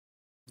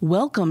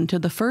Welcome to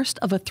the first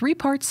of a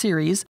three-part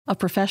series of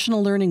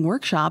professional learning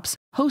workshops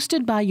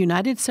hosted by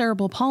United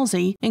Cerebral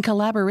Palsy in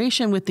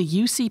collaboration with the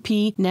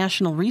UCP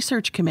National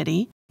Research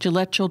Committee,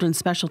 Gillette Children's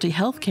Specialty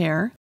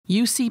Healthcare,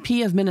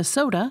 UCP of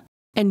Minnesota,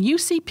 and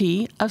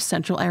UCP of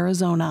Central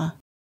Arizona.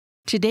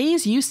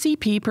 Today's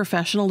UCP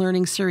Professional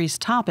Learning Series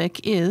topic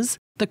is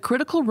the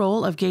critical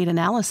role of gait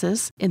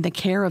analysis in the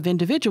care of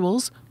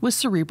individuals with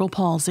cerebral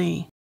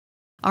palsy.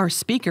 Our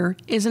speaker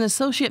is an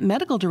Associate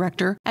Medical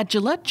Director at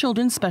Gillette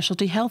Children's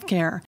Specialty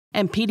Healthcare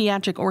and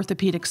Pediatric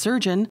Orthopedic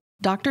Surgeon,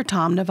 Dr.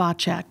 Tom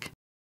Novacheck.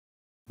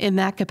 In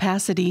that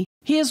capacity,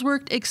 he has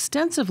worked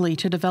extensively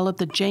to develop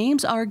the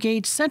James R.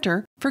 Gage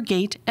Center for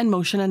Gait and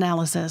Motion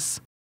Analysis.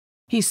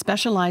 He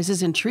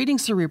specializes in treating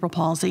cerebral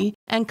palsy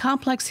and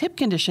complex hip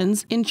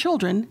conditions in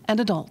children and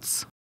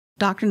adults.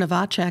 Dr.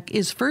 Novacheck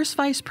is First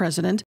Vice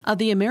President of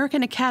the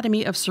American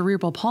Academy of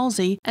Cerebral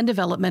Palsy and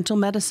Developmental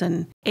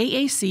Medicine,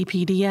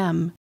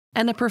 AACPDM,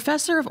 and a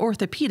professor of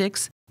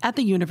orthopedics at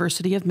the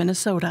University of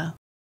Minnesota.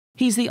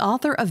 He's the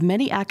author of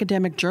many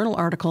academic journal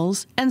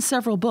articles and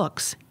several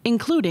books,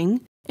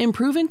 including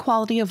Improving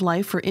Quality of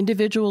Life for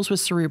Individuals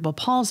with Cerebral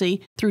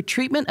Palsy Through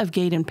Treatment of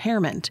Gait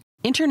Impairment,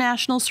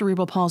 International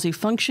Cerebral Palsy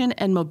Function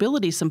and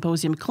Mobility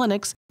Symposium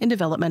Clinics in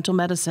Developmental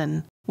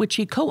Medicine, which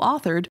he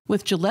co-authored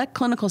with Gillette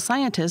clinical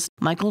scientist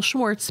Michael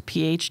Schwartz,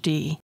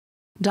 Ph.D.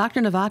 Dr.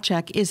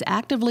 Novacheck is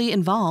actively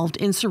involved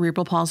in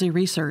cerebral palsy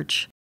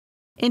research.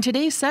 In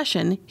today's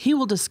session, he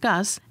will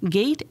discuss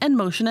gait and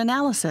motion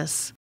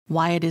analysis,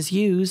 why it is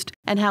used,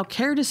 and how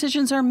care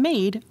decisions are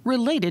made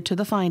related to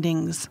the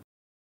findings.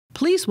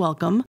 Please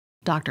welcome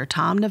Dr.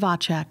 Tom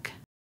Novacheck.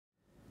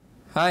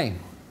 Hi.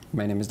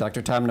 My name is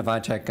Dr. Tom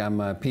Novacheck.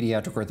 I'm a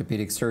pediatric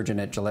orthopedic surgeon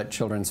at Gillette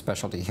Children's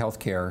Specialty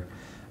Healthcare.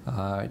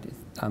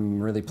 I'm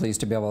really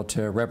pleased to be able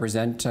to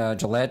represent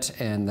Gillette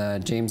and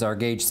the James R.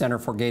 Gage Center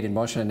for Gait and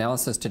Motion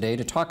Analysis today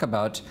to talk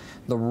about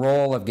the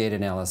role of gait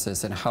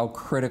analysis and how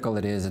critical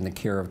it is in the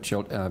care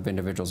of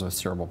individuals with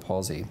cerebral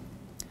palsy.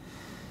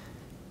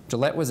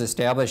 Gillette was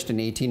established in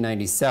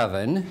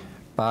 1897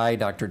 by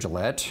Dr.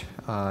 Gillette.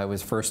 It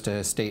was first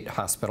a state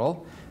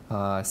hospital,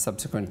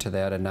 subsequent to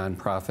that a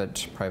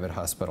nonprofit private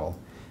hospital.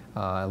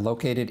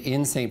 Located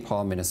in St.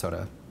 Paul,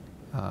 Minnesota,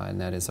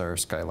 and that is our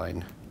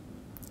skyline.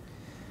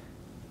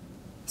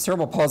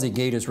 Cerebral palsy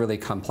gait is really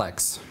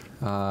complex.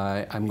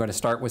 I'm going to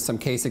start with some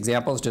case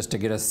examples just to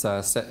get us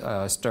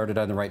started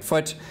on the right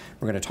foot.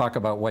 We're going to talk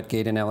about what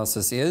gait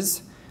analysis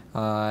is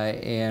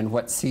and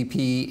what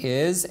CP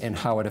is and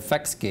how it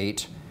affects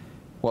gait,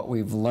 what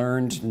we've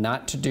learned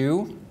not to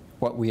do,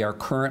 what we are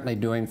currently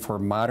doing for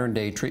modern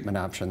day treatment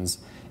options,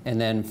 and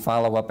then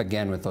follow up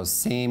again with those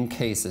same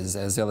cases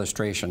as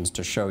illustrations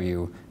to show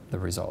you the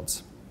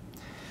results.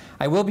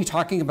 I will be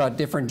talking about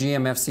different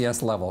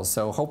GMFCS levels,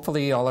 so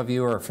hopefully all of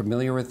you are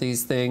familiar with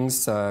these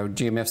things.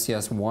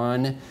 GMFCS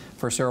 1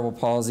 for cerebral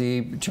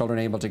palsy, children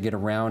able to get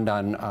around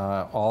on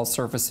all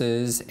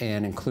surfaces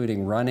and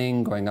including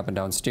running, going up and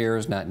down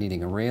stairs, not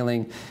needing a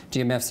railing.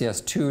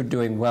 GMFCS 2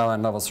 doing well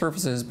on level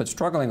surfaces but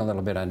struggling a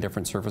little bit on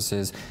different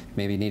surfaces,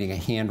 maybe needing a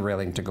hand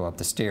railing to go up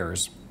the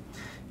stairs.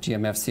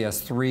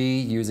 GMFCS 3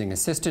 using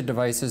assisted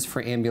devices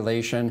for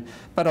ambulation,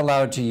 but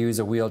allowed to use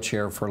a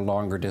wheelchair for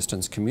longer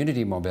distance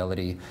community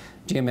mobility.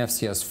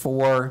 GMFCS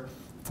 4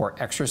 for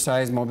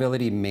exercise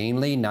mobility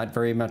mainly, not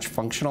very much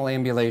functional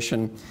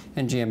ambulation.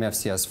 And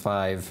GMFCS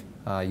 5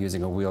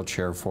 using a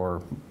wheelchair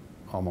for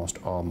almost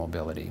all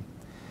mobility.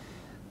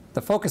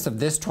 The focus of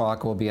this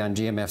talk will be on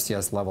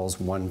GMFCS levels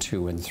 1,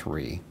 2, and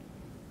 3.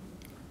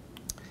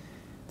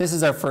 This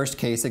is our first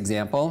case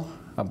example.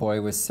 A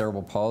boy with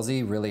cerebral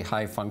palsy, really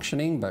high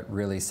functioning, but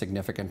really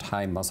significant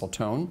high muscle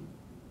tone.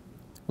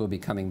 We'll be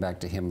coming back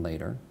to him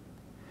later.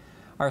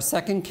 Our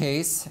second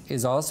case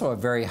is also a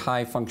very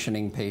high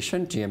functioning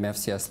patient,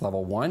 GMFCS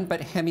level 1, but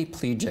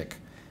hemiplegic,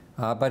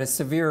 but a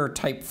severe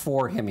type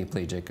 4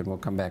 hemiplegic, and we'll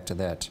come back to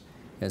that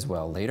as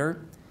well later.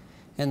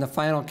 And the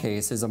final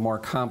case is a more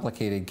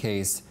complicated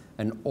case,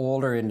 an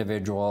older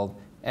individual,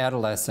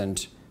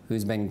 adolescent,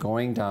 who's been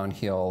going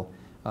downhill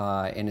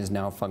and is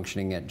now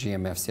functioning at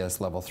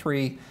GMFCS level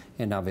 3,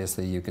 and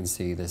obviously you can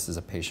see this is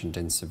a patient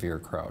in severe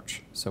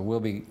crouch. So we'll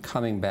be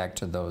coming back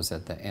to those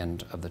at the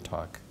end of the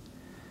talk.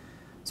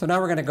 So now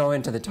we're going to go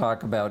into the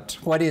talk about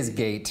what is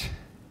gait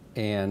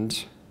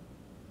and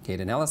gait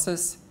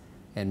analysis,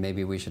 and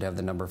maybe we should have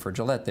the number for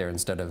Gillette there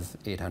instead of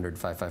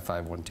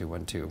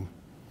 800-555-1212.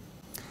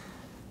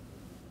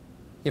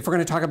 If we're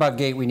going to talk about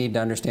gait, we need to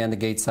understand the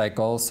gait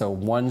cycle. So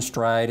one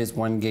stride is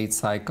one gait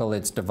cycle.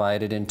 It's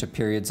divided into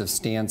periods of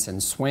stance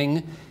and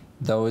swing.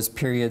 Those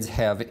periods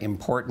have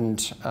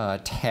important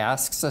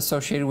tasks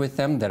associated with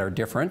them that are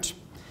different.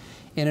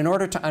 And in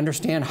order to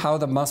understand how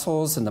the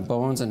muscles and the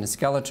bones and the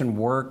skeleton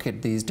work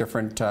at these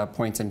different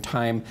points in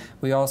time,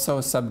 we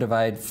also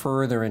subdivide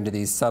further into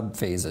these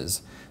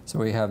subphases. So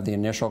we have the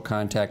initial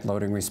contact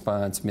loading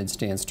response,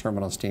 mid-stance,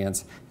 terminal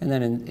stance, and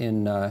then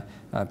in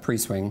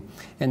pre-swing.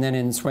 And then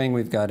in swing,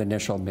 we've got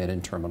initial, mid,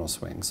 and terminal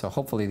swing. So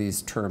hopefully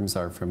these terms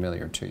are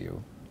familiar to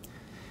you.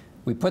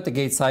 We put the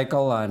gait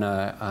cycle on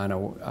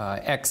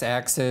a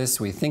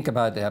x-axis. We think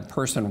about that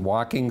person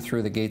walking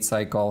through the gait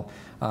cycle.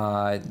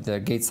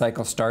 The gait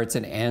cycle starts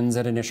and ends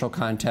at initial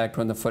contact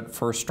when the foot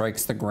first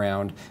strikes the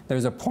ground.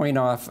 There's a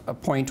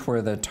point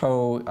where the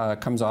toe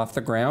comes off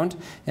the ground,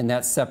 and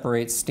that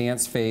separates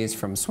stance phase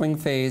from swing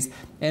phase.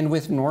 And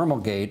with normal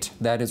gait,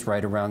 that is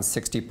right around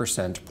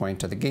 60%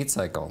 point of the gait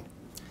cycle.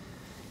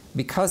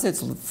 Because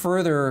it's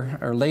further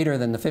or later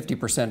than the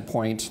 50%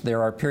 point,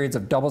 there are periods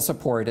of double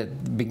support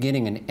at the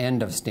beginning and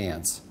end of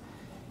stance.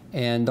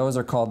 And those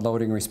are called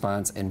loading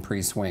response and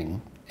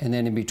pre-swing. And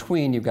then in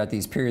between, you've got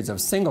these periods of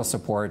single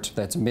support,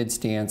 that's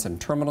mid-stance and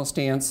terminal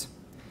stance.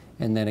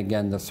 And then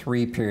again, the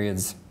 3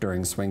 periods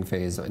during swing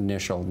phase,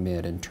 initial,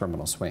 mid, and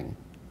terminal swing.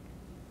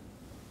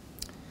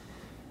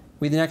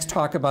 We next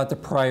talk about the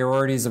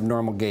priorities of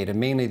normal gait,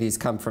 and mainly these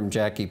come from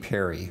Jackie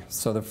Perry.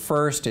 So the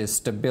first is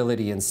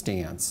stability and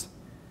stance.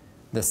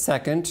 The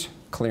second,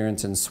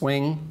 clearance and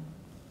swing.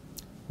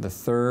 The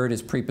third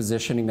is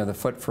prepositioning of the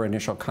foot for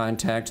initial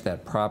contact,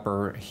 that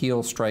proper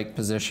heel strike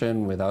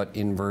position without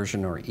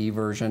inversion or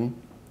eversion.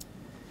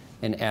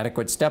 And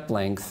adequate step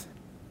length.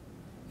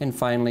 And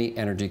finally,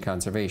 energy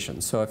conservation.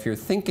 So if you're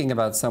thinking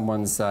about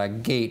someone's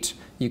gait,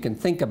 you can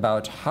think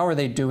about how are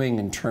they doing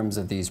in terms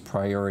of these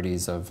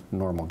priorities of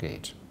normal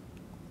gait.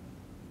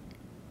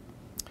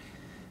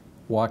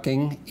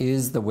 Walking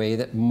is the way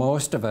that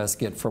most of us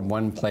get from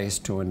one place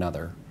to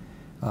another.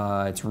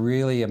 It's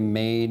really a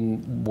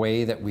main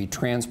way that we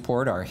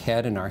transport our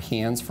head and our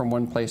hands from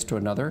one place to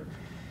another.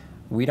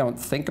 We don't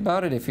think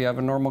about it if you have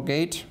a normal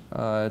gait.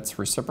 It's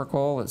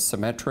reciprocal, it's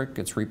symmetric,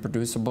 it's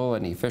reproducible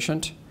and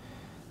efficient.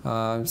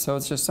 So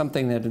it's just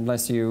something that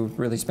unless you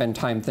really spend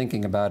time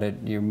thinking about it,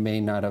 you may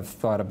not have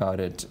thought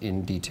about it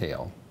in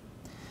detail.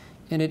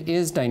 And it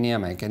is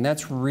dynamic, and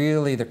that's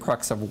really the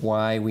crux of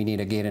why we need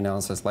a gait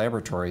analysis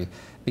laboratory,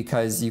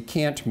 because you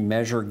can't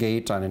measure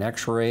gait on an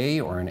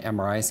X-ray or an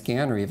MRI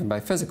scan or even by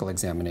physical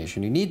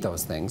examination. You need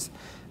those things,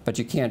 but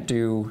you can't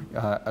do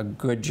a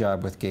good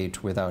job with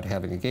gait without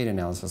having a gait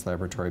analysis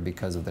laboratory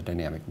because of the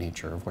dynamic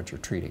nature of what you're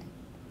treating.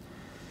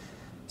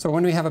 So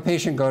when we have a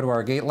patient go to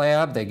our gait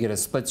lab, they get a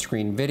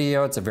split-screen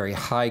video. It's a very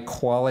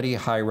high-quality,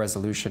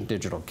 high-resolution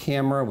digital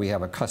camera. We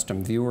have a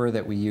custom viewer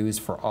that we use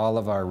for all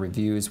of our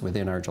reviews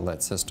within our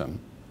Gillette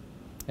system.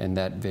 And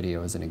that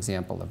video is an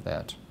example of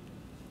that.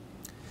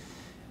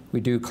 We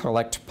do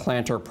collect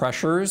plantar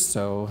pressures,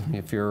 so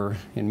if you're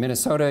in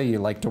Minnesota, you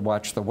like to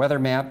watch the weather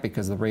map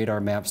because the radar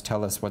maps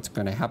tell us what's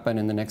going to happen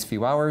in the next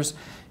few hours,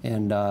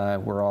 and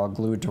we're all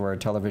glued to our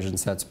television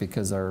sets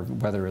because our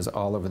weather is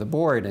all over the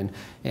board,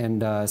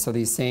 and so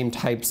these same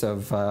types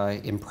of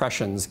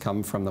impressions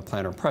come from the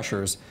plantar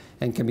pressures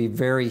and can be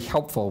very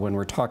helpful when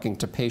we're talking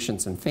to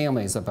patients and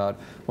families about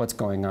what's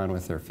going on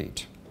with their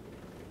feet.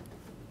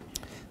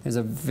 There's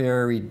a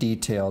very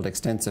detailed,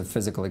 extensive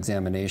physical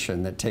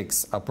examination that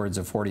takes upwards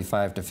of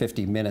 45 to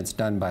 50 minutes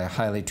done by a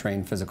highly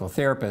trained physical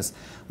therapist,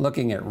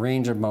 looking at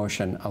range of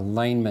motion,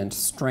 alignment,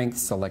 strength,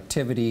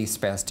 selectivity,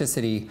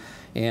 spasticity,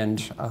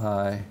 and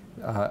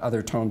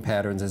other tone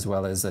patterns, as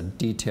well as a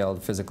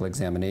detailed physical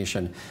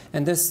examination.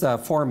 And this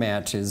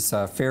format is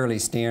fairly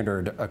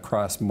standard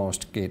across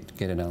most gait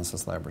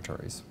analysis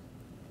laboratories.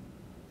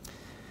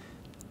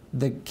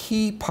 The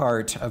key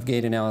part of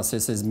gait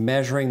analysis is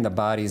measuring the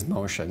body's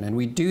motion, and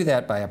we do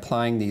that by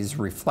applying these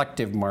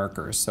reflective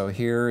markers. So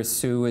here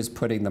Sue is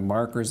putting the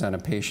markers on a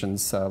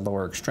patient's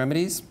lower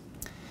extremities,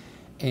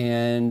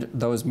 and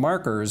those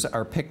markers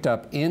are picked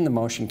up in the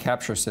motion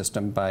capture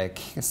system by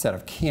a set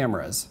of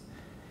cameras.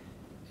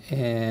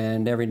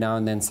 And every now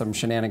and then some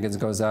shenanigans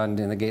goes on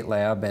in the gait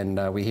lab,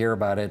 and we hear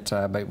about it,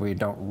 but we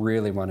don't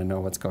really want to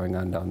know what's going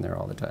on down there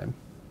all the time.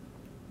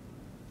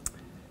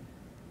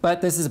 But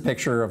this is a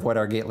picture of what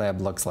our gait lab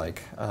looks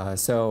like.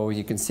 So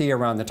you can see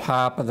around the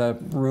top of the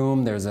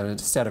room there's a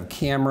set of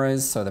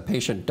cameras, so the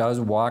patient does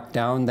walk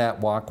down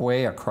that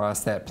walkway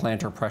across that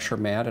plantar pressure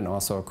mat and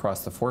also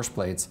across the force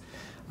plates.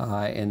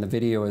 And the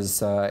video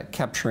is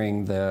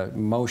capturing the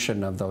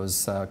motion of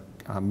those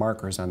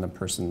markers on the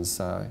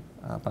person's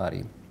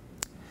body.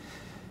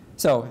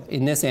 So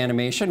in this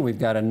animation, we've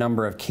got a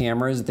number of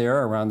cameras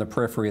there around the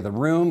periphery of the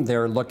room.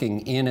 They're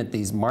looking in at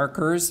these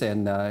markers,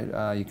 and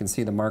you can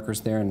see the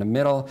markers there in the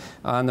middle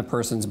on the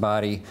person's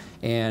body.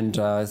 And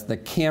the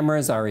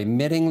cameras are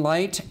emitting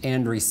light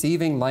and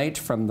receiving light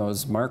from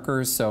those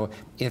markers. So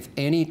if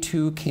any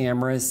two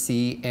cameras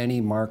see any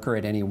marker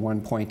at any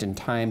one point in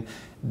time,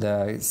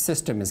 the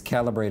system is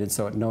calibrated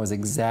so it knows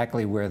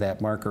exactly where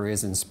that marker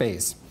is in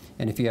space.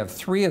 And if you have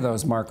 3 of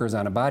those markers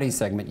on a body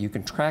segment, you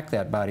can track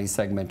that body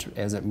segment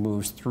as it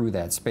moves through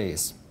that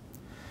space.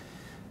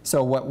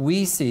 So what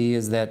we see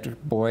is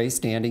that boy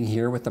standing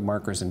here with the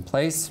markers in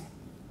place.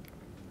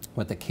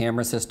 What the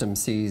camera system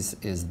sees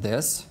is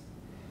this.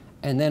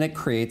 And then it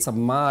creates a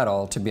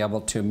model to be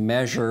able to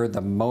measure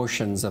the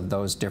motions of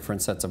those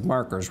different sets of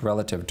markers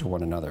relative to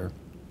one another.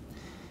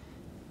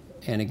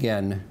 And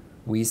again,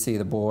 we see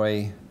the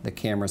boy, the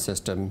camera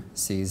system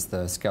sees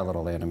the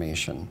skeletal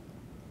animation.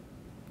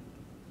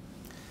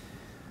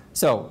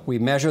 So we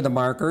measure the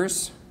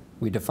markers,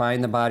 We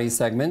define the body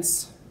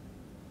segments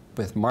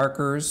with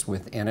markers,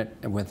 with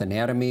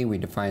anatomy. We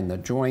define the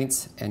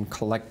joints and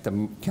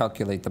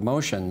calculate the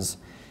motions.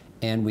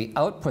 And we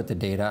output the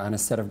data on a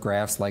set of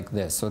graphs like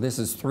this. So this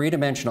is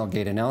three-dimensional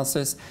gait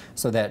analysis.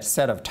 So that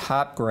set of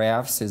top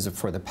graphs is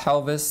for the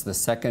pelvis, the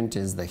second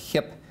is the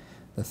hip,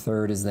 the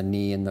third is the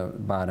knee, and the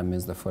bottom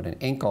is the foot and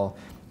ankle.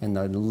 And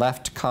the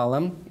left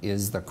column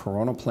is the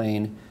coronal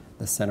plane,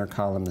 the center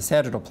column, the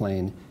sagittal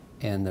plane,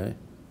 and the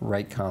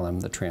right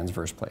column, the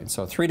transverse plane.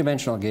 So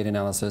three-dimensional gait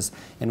analysis.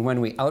 And when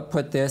we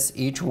output this,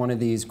 each one of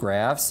these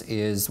graphs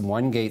is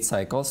one gait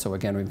cycle. So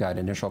again, we've got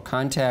initial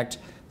contact,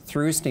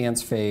 through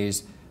stance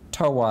phase,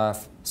 toe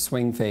off,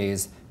 swing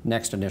phase,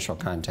 next initial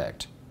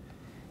contact.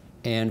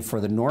 And for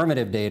the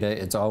normative data,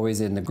 it's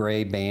always in the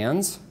gray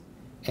bands.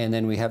 And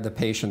then we have the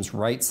patient's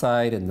right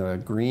side in the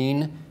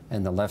green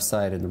and the left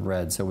side in the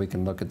red, so we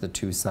can look at the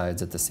two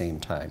sides at the same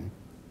time.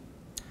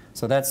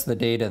 So that's the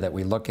data that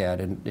we look at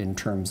in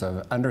terms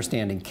of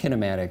understanding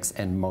kinematics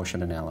and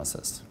motion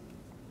analysis.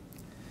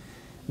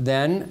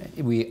 Then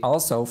we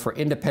also, for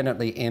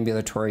independently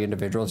ambulatory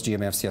individuals,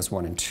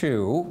 GMFCS1 and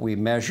 2, we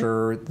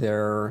measure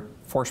their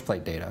force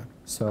plate data.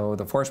 So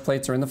the force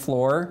plates are in the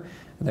floor.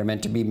 They're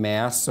meant to be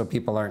masked so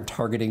people aren't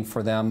targeting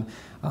for them.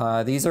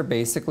 These are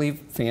basically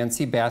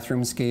fancy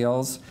bathroom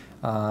scales,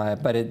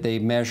 but they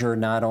measure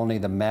not only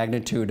the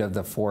magnitude of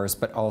the force,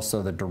 but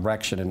also the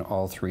direction in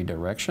all three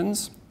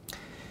directions.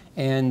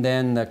 And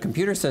then the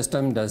computer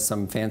system does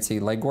some fancy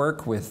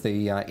legwork with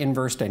the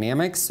inverse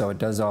dynamics, so it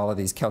does all of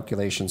these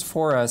calculations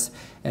for us,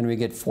 and we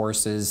get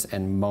forces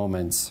and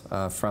moments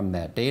from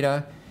that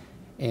data.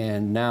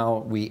 And now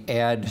we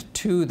add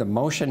to the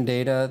motion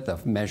data the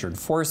measured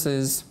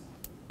forces,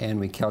 and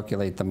we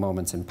calculate the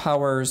moments and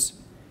powers,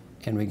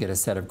 and we get a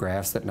set of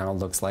graphs that now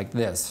looks like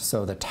this.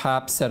 So the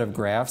top set of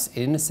graphs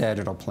in the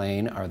sagittal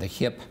plane are the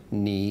hip,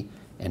 knee,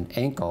 and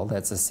ankle.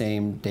 That's the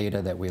same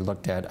data that we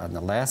looked at on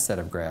the last set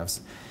of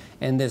graphs.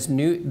 And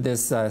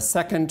this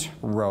second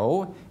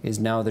row is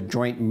now the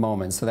joint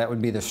moment. So that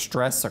would be the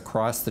stress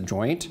across the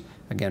joint,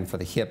 again for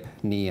the hip,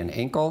 knee, and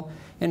ankle.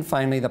 And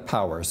finally, the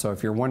power. So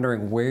if you're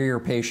wondering where your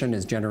patient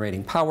is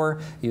generating power,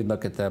 you'd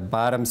look at the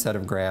bottom set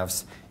of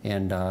graphs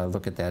and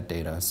look at that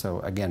data. So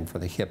again, for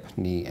the hip,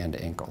 knee, and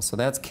ankle. So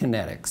that's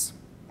kinetics.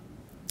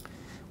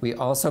 We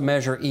also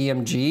measure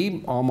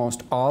EMG.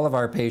 Almost all of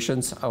our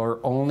patients are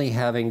only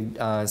having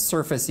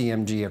surface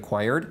EMG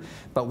acquired,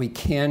 but we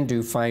can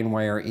do fine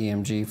wire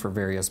EMG for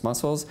various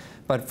muscles.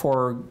 But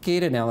for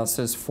gait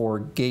analysis, for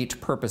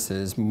gait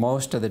purposes,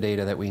 most of the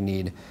data that we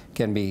need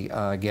can be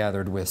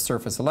gathered with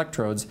surface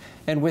electrodes.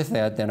 And with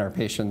that, then our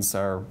patients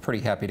are pretty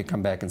happy to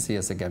come back and see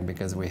us again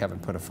because we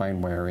haven't put a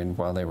fine wire in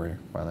while they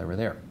were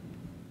there.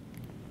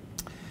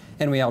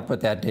 And we output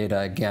that data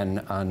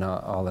again on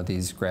all of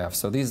these graphs.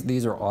 So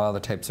these are all the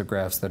types of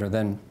graphs that are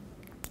then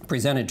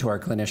presented to our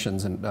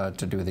clinicians and,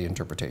 to do the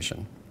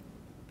interpretation.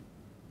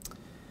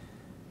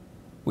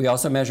 We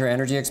also measure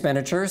energy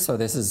expenditure. So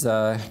this is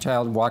a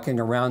child walking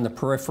around the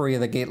periphery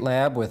of the gait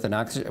lab with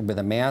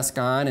a mask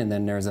on, and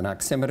then there's an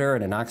oximeter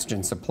and an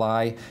oxygen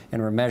supply,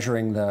 and we're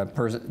measuring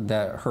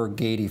her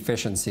gait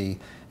efficiency.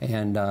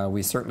 And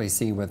we certainly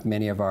see with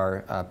many of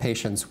our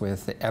patients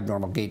with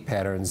abnormal gait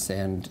patterns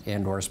and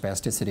or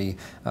spasticity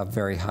a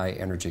very high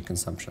energy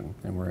consumption,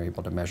 and we're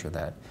able to measure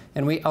that.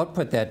 And we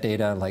output that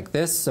data like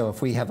this. So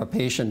if we have a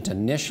patient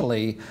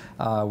initially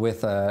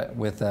with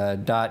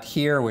a dot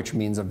here, which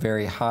means a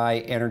very high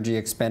energy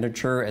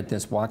expenditure at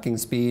this walking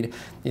speed,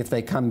 if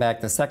they come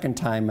back the second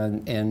time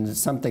and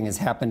something has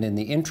happened in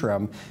the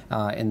interim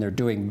and they're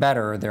doing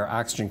better, their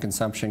oxygen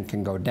consumption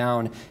can go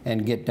down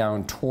and get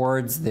down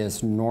towards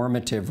this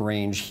normative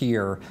range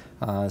here.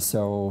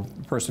 So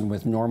a person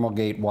with normal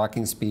gait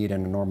walking speed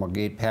and a normal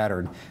gait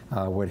pattern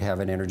would have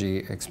an energy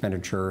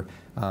expenditure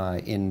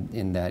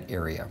in that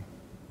area.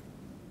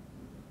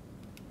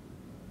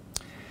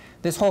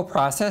 This whole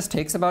process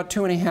takes about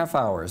 2.5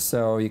 hours.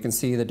 So you can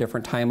see the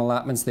different time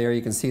allotments there.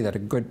 You can see that a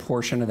good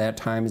portion of that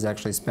time is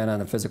actually spent on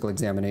the physical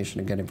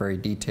examination, again, a very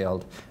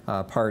detailed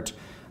part.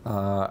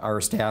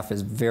 Our staff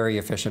is very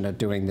efficient at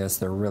doing this.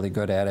 They're really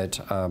good at it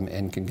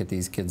and can get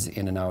these kids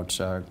in and out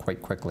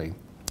quite quickly.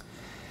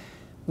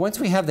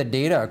 Once we have the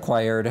data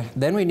acquired,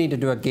 then we need to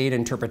do a gait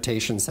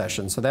interpretation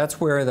session. So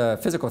that's where the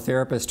physical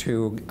therapist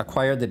who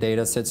acquired the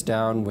data sits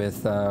down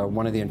with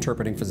one of the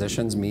interpreting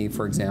physicians, me,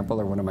 for example,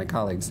 or one of my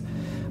colleagues,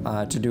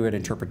 to do an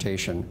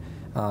interpretation.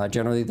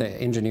 Generally, the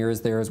engineer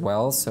is there as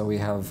well, so we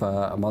have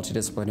a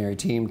multidisciplinary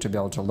team to be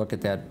able to look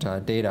at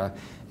that data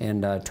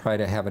and try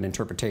to have an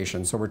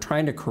interpretation. So we're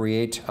trying to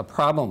create a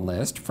problem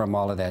list from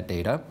all of that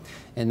data,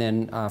 and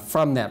then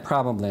from that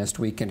problem list,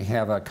 we can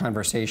have a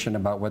conversation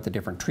about what the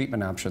different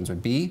treatment options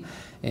would be,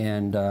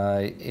 and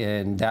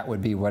that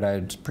would be what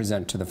I'd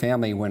present to the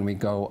family when we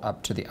go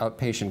up to the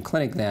outpatient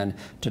clinic then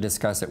to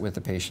discuss it with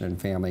the patient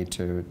and family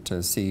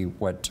to see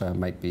what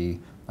might be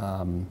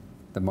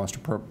the most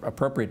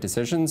appropriate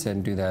decisions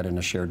and do that in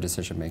a shared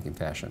decision-making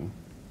fashion.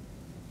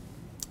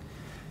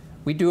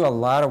 We do a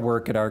lot of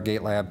work at our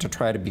Gait lab to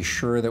try to be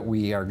sure that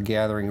we are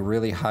gathering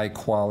really high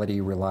quality,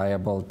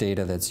 reliable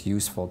data that's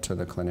useful to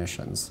the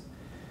clinicians.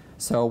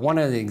 So one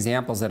of the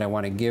examples that I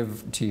want to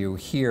give to you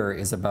here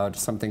is about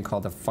something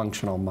called a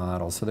functional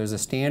model. So there's a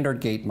standard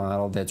Gait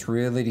model that's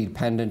really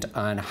dependent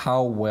on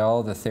how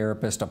well the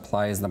therapist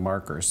applies the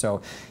markers.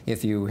 So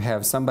if you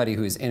have somebody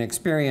who's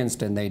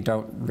inexperienced and they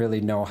don't really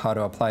know how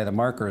to apply the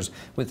markers,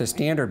 with the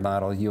standard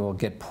model you'll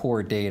get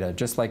poor data,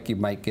 just like you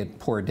might get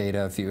poor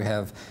data if you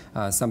have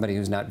somebody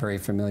who's not very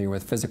familiar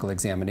with physical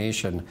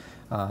examination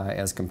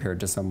as compared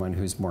to someone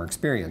who's more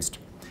experienced.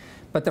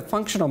 But the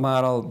functional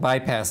model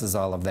bypasses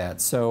all of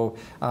that. So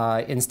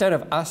instead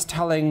of us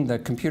telling the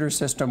computer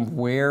system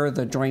where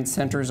the joint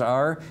centers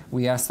are,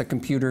 we ask the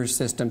computer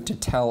system to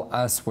tell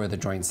us where the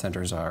joint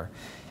centers are.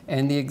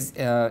 And the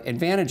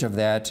advantage of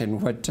that,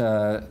 and what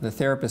the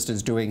therapist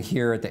is doing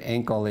here at the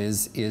ankle,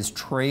 is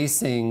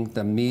tracing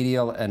the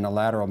medial and the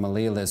lateral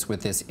malleolus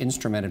with this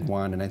instrumented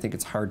wand. And I think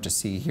it's hard to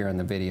see here in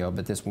the video,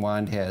 but this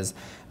wand has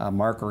a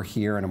marker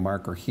here and a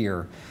marker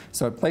here.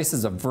 So it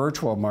places a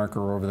virtual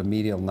marker over the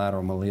medial and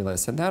lateral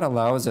malleolus, and that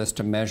allows us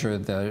to measure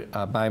the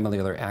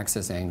bimalleolar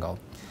axis angle.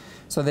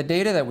 So the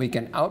data that we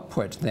can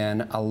output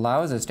then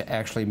allows us to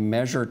actually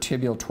measure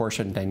tibial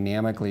torsion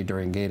dynamically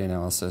during gait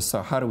analysis.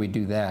 So how do we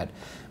do that?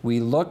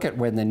 We look at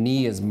when the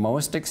knee is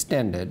most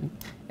extended,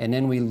 and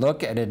then we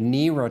look at a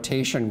knee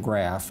rotation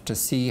graph to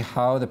see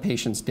how the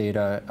patient's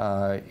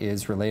data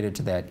is related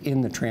to that in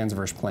the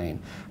transverse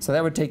plane. So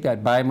that would take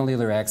that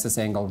bimalleolar axis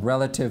angle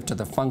relative to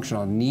the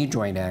functional knee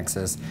joint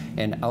axis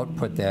and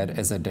output that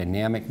as a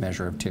dynamic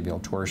measure of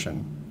tibial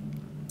torsion.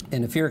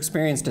 And if you're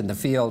experienced in the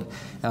field,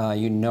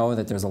 you know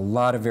that there's a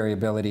lot of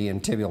variability in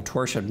tibial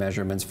torsion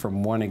measurements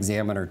from one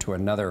examiner to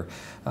another,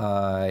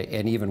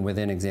 and even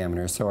within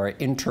examiners. So our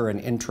inter and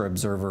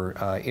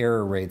intra-observer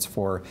error rates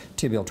for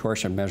tibial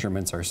torsion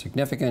measurements are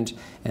significant,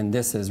 and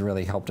this has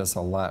really helped us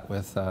a lot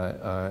with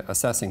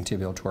assessing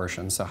tibial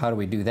torsion. So how do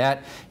we do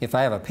that? If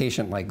I have a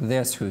patient like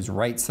this whose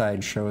right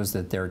side shows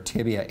that their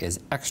tibia is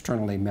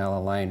externally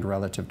malaligned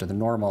relative to the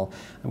normal,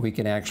 we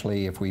can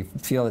actually, if we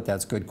feel that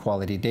that's good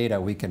quality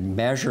data, we can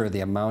measure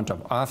the amount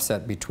of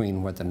offset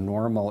between what the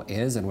normal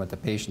is and what the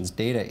patient's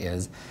data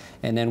is.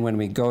 And then when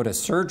we go to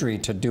surgery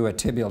to do a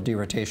tibial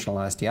derotational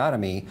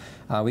osteotomy,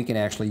 we can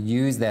actually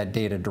use that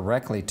data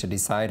directly to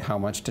decide how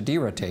much to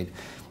derotate.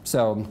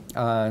 So,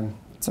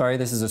 sorry,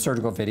 this is a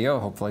surgical video.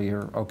 Hopefully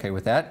you're okay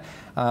with that.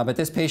 But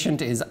this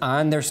patient is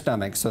on their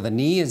stomach, so the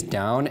knee is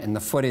down and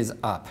the foot is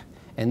up.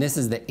 And this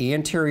is the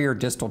anterior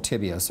distal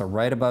tibia, so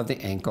right above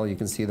the ankle. You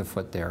can see the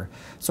foot there.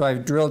 So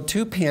I've drilled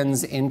 2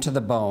 pins into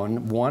the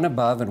bone, one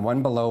above and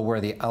one below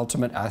where the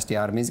ultimate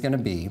osteotomy is going to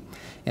be.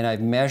 And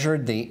I've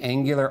measured the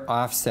angular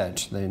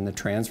offset in the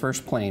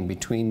transverse plane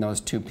between those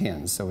 2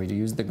 pins. So we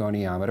use the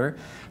goniometer.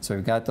 So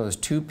we've got those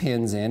 2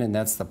 pins in, and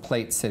that's the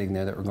plate sitting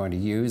there that we're going to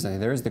use.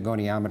 And there's the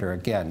goniometer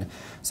again.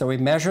 So we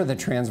measure the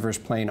transverse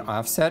plane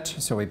offset.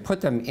 So we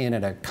put them in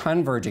at a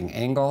converging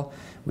angle.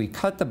 We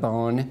cut the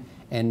bone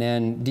and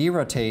then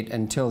derotate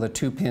until the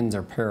 2 pins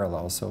are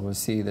parallel. So we'll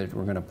see that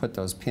we're going to put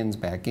those pins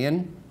back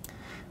in.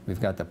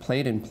 We've got the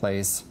plate in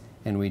place,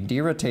 and we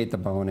derotate the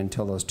bone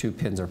until those 2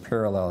 pins are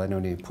parallel, and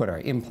then we put our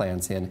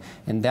implants in.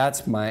 And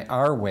that's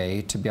our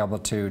way to be able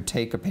to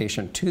take a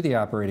patient to the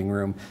operating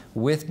room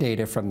with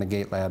data from the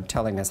Gait lab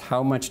telling us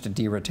how much to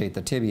derotate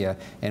the tibia,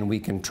 and we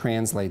can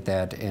translate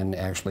that and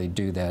actually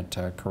do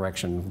that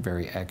correction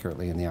very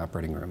accurately in the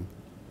operating room.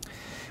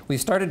 We've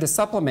started to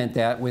supplement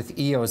that with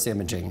EOS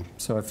imaging.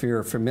 So if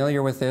you're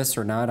familiar with this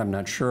or not, I'm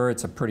not sure.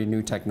 It's a pretty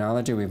new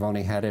technology. We've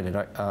only had it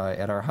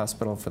at our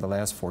hospital for the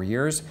last 4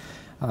 years.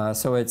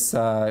 So it's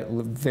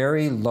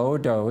very low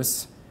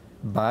dose,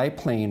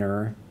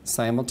 biplanar,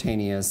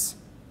 simultaneous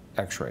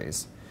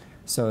x-rays.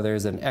 So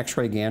there's an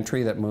x-ray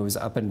gantry that moves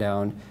up and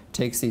down,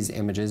 takes these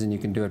images, and you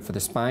can do it for the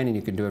spine and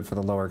you can do it for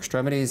the lower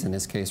extremities. In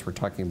this case, we're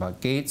talking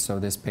about Gait. So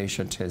this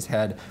patient has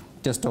had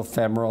distal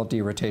femoral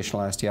derotational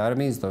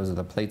osteotomies. Those are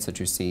the plates that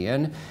you see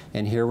in.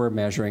 And here we're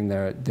measuring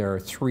their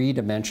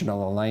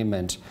three-dimensional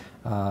alignment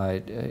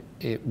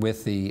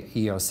with the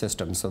EOS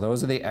system. So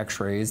those are the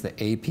x-rays, the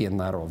AP and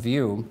lateral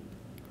view.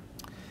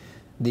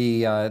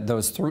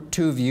 Those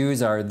 2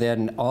 views are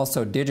then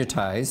also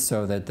digitized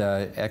so that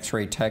the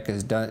x-ray tech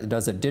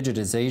does a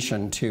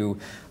digitization to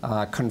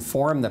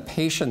conform the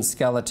patient's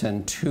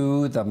skeleton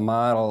to the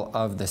model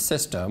of the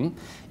system.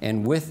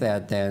 And with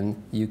that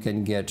then you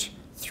can get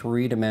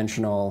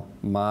 3-dimensional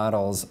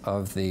models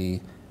of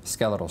the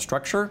skeletal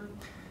structure,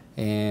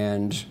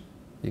 and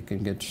you can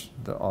get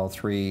all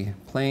 3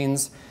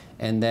 planes.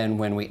 And then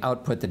when we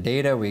output the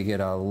data, we get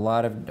a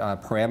lot of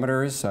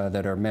parameters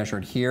that are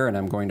measured here, and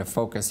I'm going to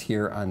focus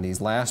here on these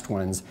last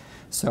ones.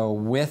 So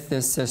with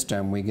this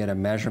system, we get a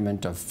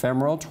measurement of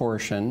femoral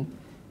torsion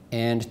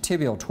and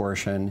tibial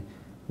torsion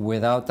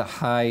without the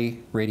high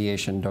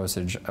radiation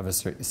dosage of a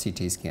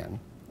CT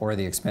scan. or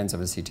the expense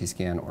of a CT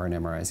scan or an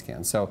MRI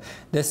scan. So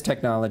this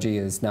technology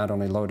is not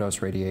only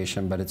low-dose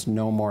radiation, but it's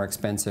no more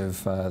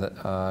expensive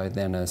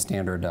than a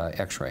standard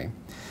X-ray.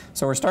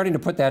 So we're starting to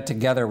put that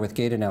together with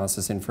gait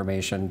analysis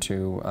information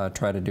to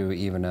try to do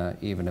even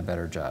a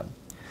better job.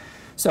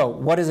 So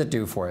what does it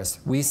do for us?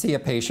 We see a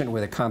patient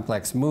with a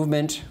complex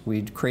movement.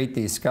 We create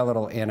these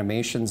skeletal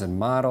animations and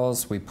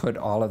models. We put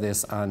all of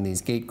this on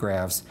these gait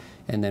graphs,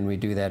 and then we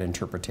do that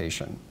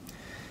interpretation.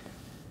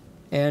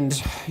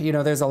 And, you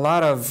know, there's a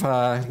lot of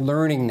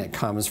learning that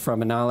comes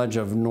from a knowledge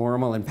of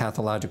normal and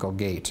pathological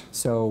gait.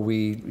 So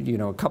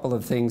a couple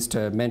of things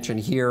to mention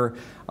here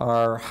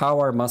are how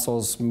our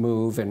muscles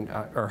move and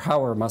or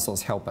how our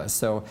muscles help us.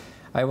 So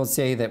I will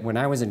say that when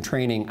I was in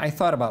training, I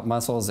thought about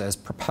muscles as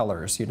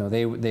propellers. You know,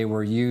 they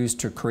were used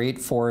to create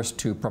force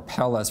to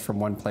propel us from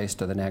one place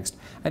to the next.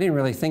 I didn't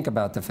really think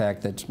about the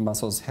fact that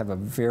muscles have a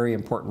very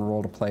important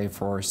role to play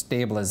for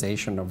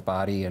stabilization of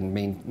body and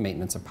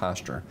maintenance of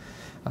posture.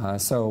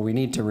 So we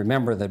need to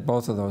remember that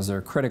both of those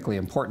are critically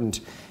important,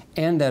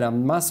 and that a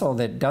muscle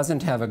that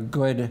doesn't have a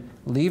good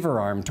lever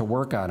arm to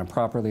work on, a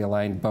properly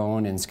aligned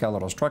bone and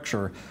skeletal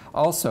structure,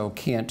 also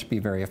can't be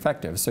very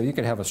effective. So you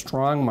could have a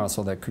strong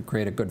muscle that could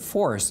create a good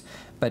force,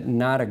 but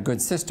not a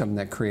good system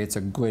that creates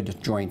a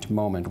good joint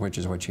moment, which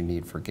is what you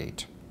need for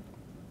gait.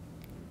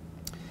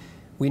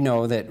 We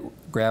know that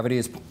gravity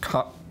is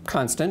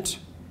constant,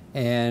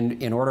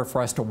 and in order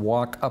for us to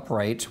walk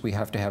upright, we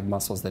have to have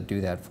muscles that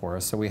do that for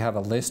us. So we have a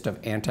list of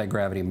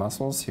anti-gravity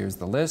muscles. Here's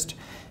the list.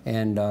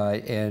 And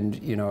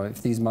you know,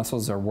 if these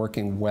muscles are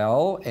working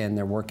well and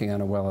they're working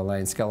on a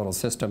well-aligned skeletal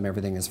system,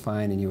 everything is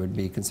fine, and you would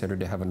be considered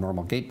to have a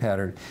normal gait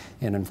pattern.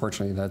 And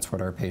unfortunately, that's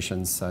what our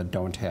patients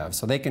don't have.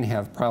 So they can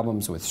have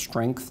problems with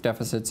strength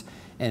deficits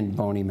and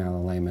bony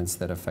malalignments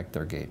that affect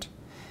their gait.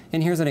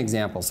 And here's an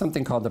example,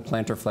 something called the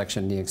plantar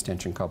flexion knee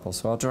extension couple.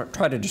 So I'll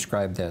try to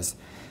describe this.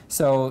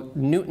 So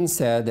Newton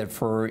said that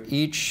for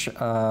each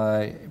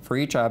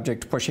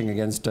object pushing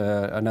against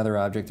another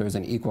object, there's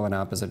an equal and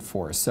opposite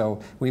force.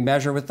 So we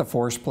measure with the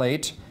force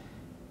plate,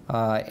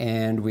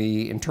 and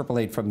we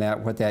interpolate from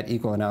that what that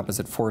equal and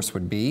opposite force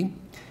would be.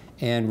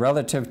 And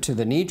relative to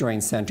the knee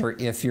joint center,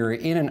 if you're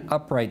in an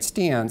upright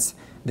stance,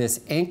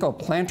 this ankle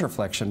plantar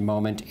flexion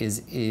moment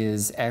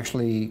is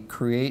actually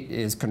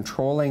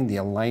controlling the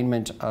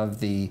alignment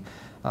of the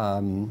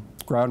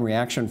ground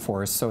reaction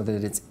force so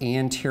that it's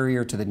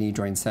anterior to the knee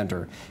joint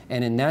center.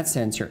 And in that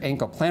sense, your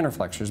ankle plantar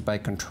flexors, by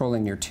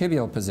controlling your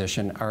tibial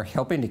position, are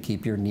helping to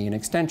keep your knee in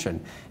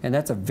extension. And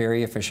that's a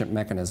very efficient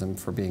mechanism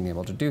for being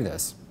able to do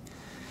this.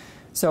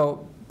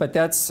 So, but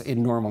that's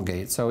in normal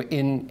gait. So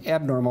in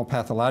abnormal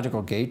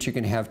pathological gait, you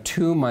can have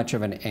too much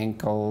of an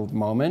ankle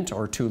moment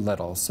or too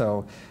little.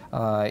 So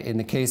in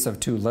the case of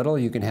too little,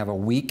 you can have a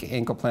weak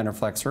ankle plantar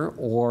flexor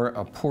or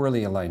a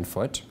poorly aligned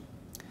foot.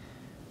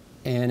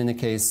 And in the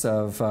case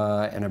of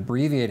an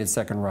abbreviated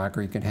second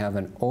rocker, you can have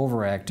an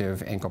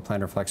overactive ankle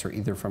plantar flexor,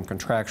 either from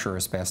contracture or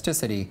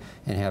spasticity,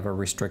 and have a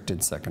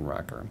restricted second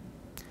rocker.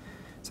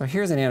 So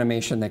here's an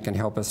animation that can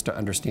help us to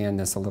understand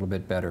this a little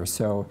bit better.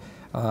 So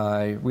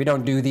we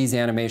don't do these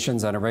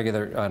animations on a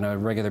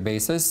regular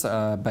basis,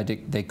 but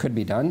they could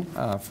be done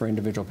for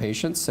individual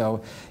patients.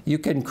 So you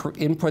can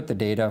input the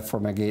data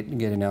from a gait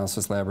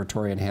analysis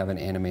laboratory and have an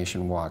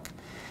animation walk.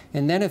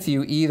 And then if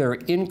you either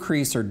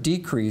increase or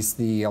decrease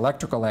the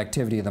electrical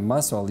activity of the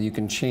muscle, you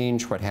can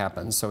change what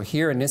happens. So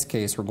here in this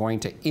case, we're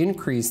going to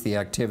increase the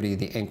activity of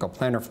the ankle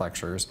plantar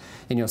flexors,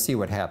 and you'll see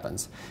what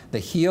happens. The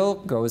heel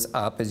goes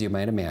up, as you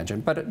might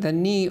imagine, but the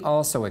knee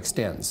also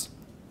extends.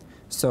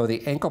 So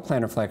the ankle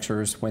plantar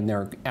flexors, when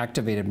they're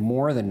activated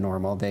more than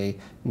normal, they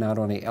not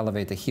only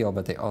elevate the heel,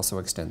 but they also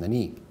extend the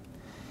knee.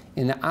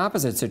 In the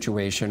opposite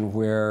situation,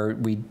 where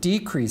we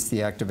decrease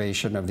the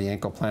activation of the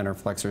ankle plantar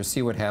flexors,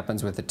 see what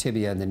happens with the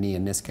tibia and the knee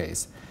in this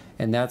case.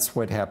 And that's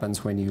what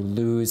happens when you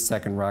lose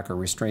second rocker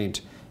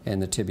restraint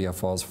and the tibia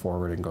falls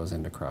forward and goes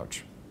into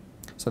crouch.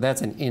 So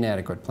that's an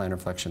inadequate plantar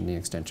flexion knee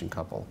extension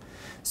couple.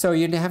 So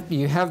you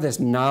have this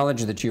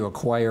knowledge that you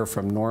acquire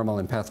from normal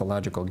and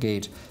pathological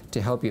gait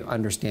to help you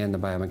understand the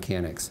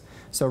biomechanics.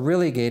 So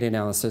really, gait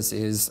analysis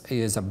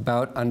is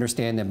about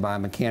understanding the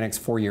biomechanics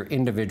for your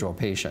individual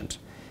patient.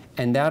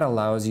 And that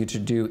allows you to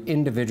do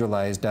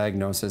individualized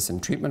diagnosis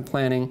and treatment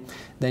planning.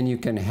 Then you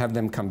can have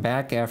them come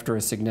back after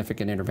a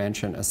significant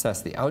intervention,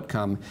 assess the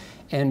outcome.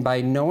 And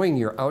by knowing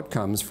your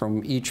outcomes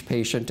from each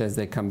patient as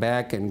they come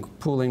back and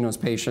pooling those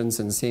patients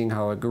and seeing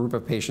how a group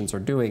of patients are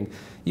doing,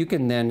 you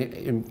can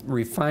then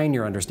refine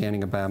your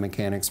understanding of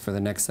biomechanics for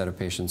the next set of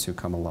patients who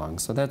come along.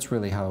 So that's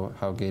really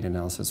how gait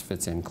analysis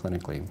fits in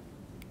clinically.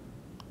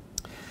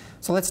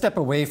 So let's step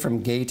away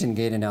from gait and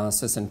gait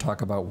analysis and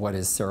talk about what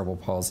is cerebral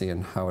palsy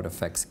and how it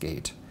affects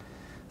gait.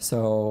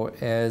 So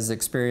as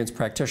experienced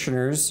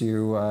practitioners,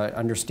 you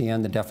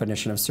understand the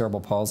definition of cerebral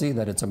palsy,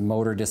 that it's a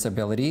motor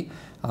disability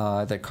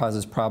that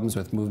causes problems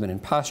with movement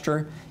and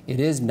posture.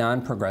 It is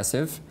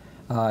non-progressive.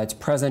 It's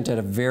present at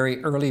a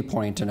very early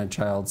point in a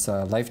child's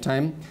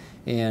lifetime.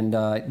 And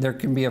there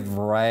can be a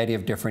variety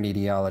of different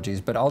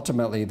etiologies, but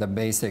ultimately the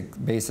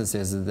basis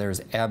is that there's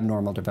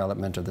abnormal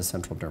development of the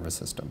central nervous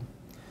system.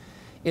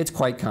 It's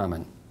quite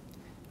common.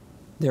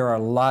 There are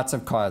lots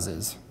of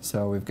causes.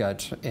 So we've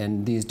got,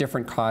 and these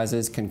different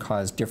causes can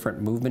cause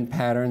different movement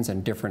patterns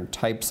and different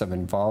types of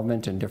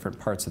involvement in different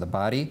parts of the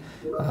body.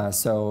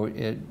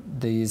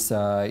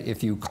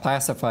 If you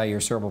classify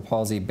your cerebral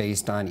palsy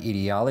based on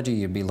etiology,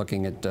 you'd be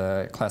looking at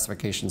a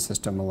classification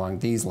system along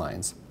these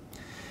lines.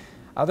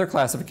 Other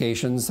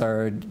classifications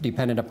are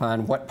dependent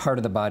upon what part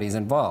of the body is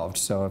involved.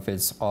 So if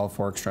it's all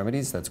four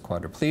extremities, that's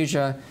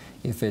quadriplegia.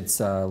 If it's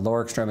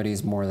lower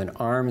extremities more than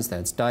arms,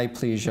 that's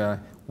diplegia.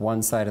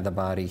 One side of the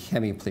body,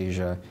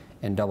 hemiplegia,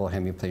 and double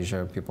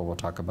hemiplegia, people will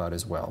talk about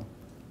as well.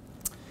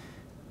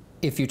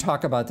 If you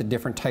talk about the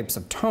different types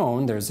of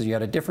tone, there's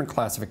yet a different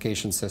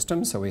classification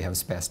system. So we have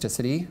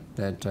spasticity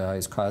that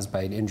is caused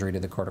by an injury to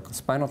the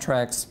corticospinal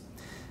tracts.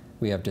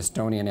 We have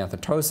dystonia and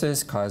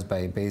athetosis caused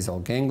by basal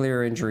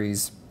ganglion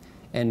injuries.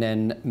 And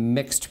then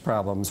mixed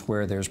problems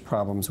where there's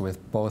problems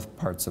with both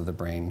parts of the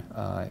brain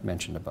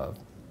mentioned above.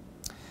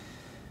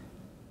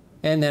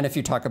 And then if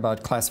you talk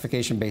about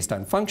classification based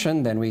on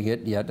function, then we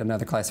get yet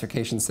another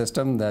classification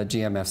system, the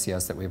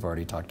GMFCS that we've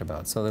already talked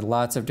about. So there are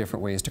lots of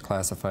different ways to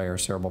classify our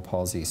cerebral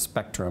palsy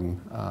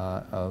spectrum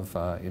of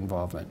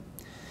involvement.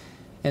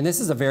 And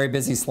this is a very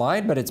busy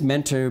slide, but it's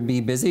meant to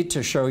be busy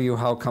to show you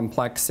how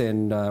complex,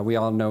 and we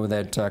all know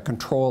that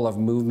control of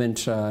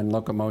movement and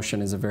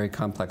locomotion is a very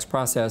complex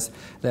process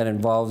that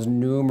involves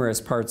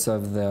numerous parts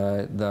of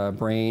the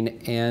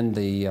brain and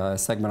the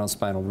segmental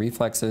spinal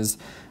reflexes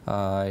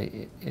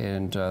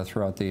and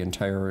throughout the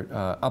entire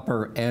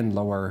upper and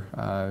lower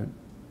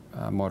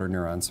motor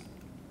neurons.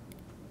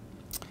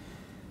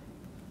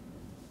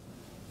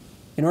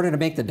 In order to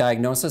make the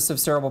diagnosis of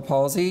cerebral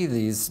palsy,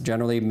 these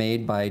generally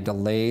made by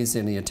delays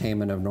in the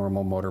attainment of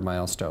normal motor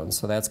milestones.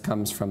 So that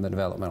comes from the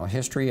developmental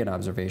history and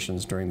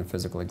observations during the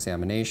physical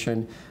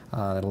examination.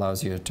 That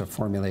allows you to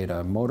formulate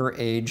a motor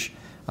age.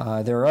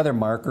 There are other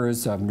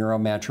markers of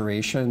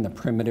neuromaturation, the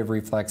primitive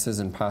reflexes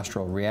and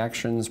postural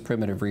reactions.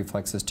 Primitive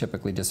reflexes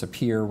typically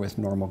disappear with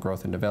normal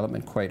growth and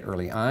development quite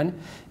early on,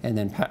 and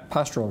then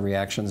postural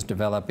reactions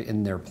develop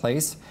in their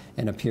place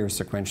and appear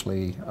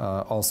sequentially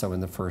also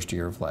in the first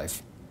year of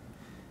life.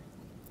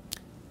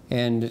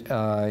 And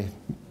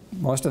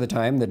most of the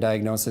time, the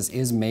diagnosis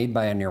is made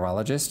by a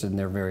neurologist, and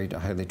they're very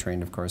highly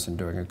trained, of course, in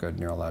doing a good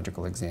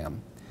neurological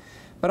exam.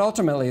 But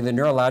ultimately, the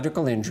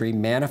neurological injury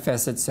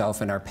manifests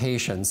itself in our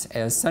patients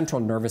as central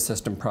nervous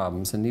system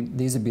problems, and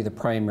these would be the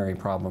primary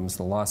problems: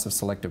 the loss of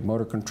selective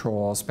motor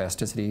control,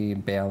 spasticity,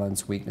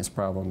 balance, weakness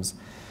problems.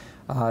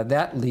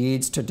 That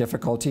leads to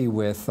difficulty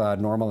with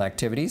normal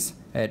activities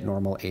at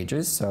normal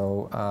ages.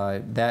 So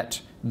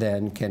that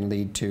then can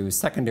lead to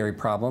secondary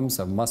problems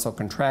of muscle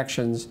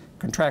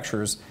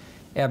contractures,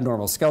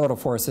 abnormal skeletal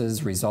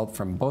forces result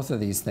from both of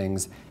these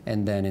things,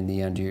 and then in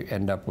the end you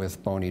end up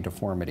with bony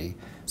deformity.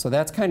 So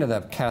that's kind of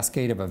the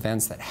cascade of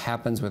events that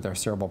happens with our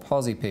cerebral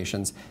palsy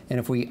patients, and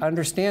if we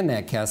understand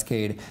that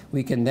cascade,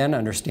 we can then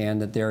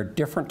understand that there are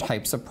different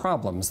types of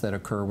problems that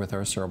occur with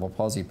our cerebral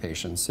palsy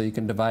patients. So you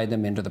can divide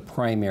them into the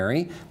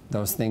primary,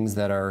 those things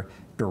that are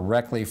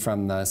directly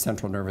from the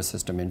central nervous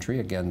system injury,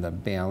 again, the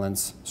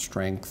balance,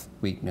 strength,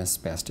 weakness,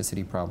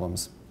 spasticity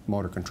problems,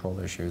 motor control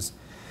issues.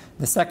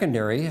 The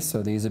secondary,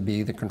 so these would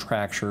be the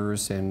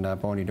contractures and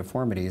bony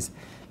deformities,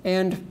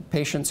 and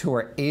patients who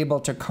are able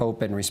to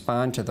cope and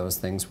respond to those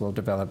things will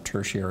develop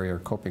tertiary or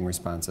coping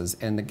responses.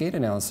 And the Gait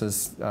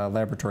analysis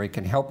laboratory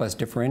can help us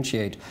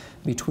differentiate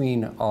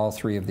between all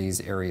three of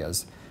these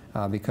areas.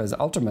 Because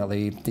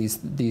ultimately,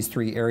 these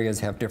three areas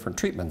have different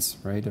treatments,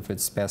 right? If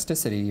it's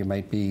spasticity, you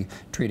might be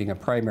treating a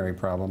primary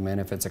problem,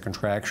 and if it's a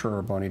contracture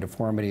or bony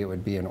deformity, it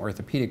would be an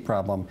orthopedic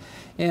problem.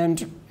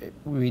 And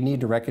we need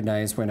to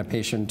recognize when a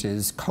patient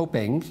is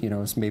coping, you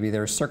know, maybe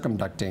they're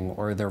circumducting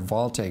or they're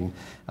vaulting,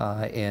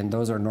 and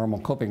those are normal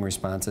coping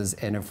responses.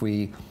 And if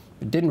we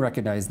didn't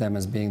recognize them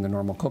as being the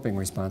normal coping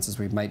responses,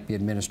 we might be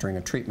administering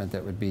a treatment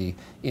that would be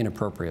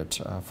inappropriate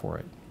for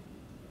it.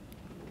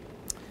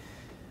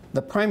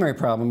 The primary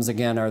problems,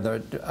 again, are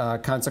the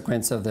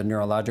consequence of the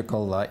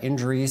neurological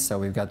injuries. So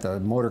we've got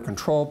the motor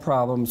control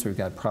problems, we've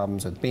got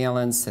problems with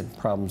balance and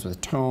problems with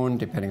tone,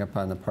 depending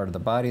upon the part of the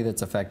body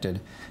that's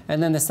affected.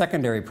 And then the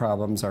secondary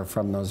problems are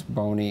from those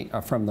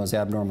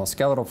abnormal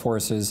skeletal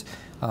forces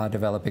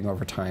developing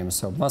over time.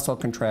 So muscle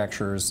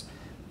contractures,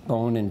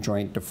 bone and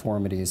joint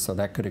deformities, so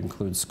that could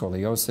include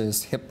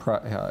scoliosis, hip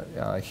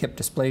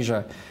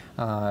dysplasia,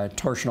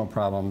 torsional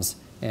problems,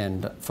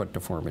 and foot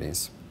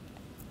deformities.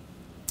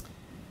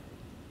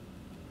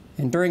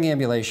 And during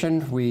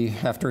ambulation, we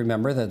have to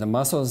remember that the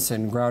muscles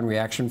and ground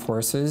reaction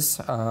forces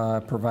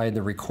provide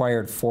the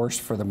required force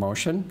for the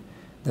motion.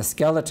 The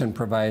skeleton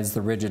provides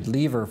the rigid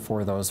lever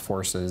for those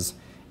forces,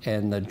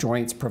 and the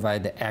joints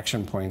provide the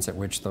action points at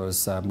which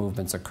those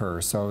movements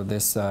occur. So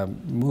this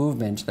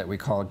movement that we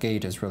call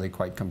gait is really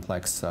quite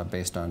complex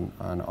based on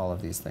all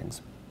of these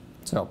things.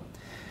 So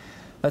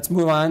let's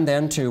move on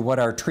then to what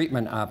our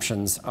treatment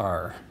options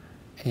are.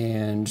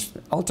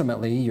 And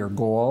ultimately, your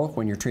goal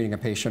when you're treating a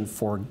patient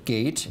for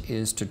gait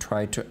is to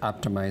try to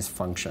optimize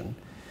function.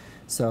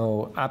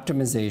 So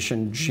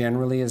optimization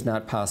generally is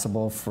not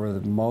possible for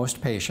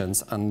most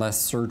patients unless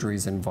surgery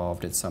is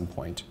involved at some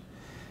point.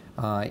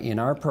 In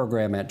our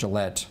program at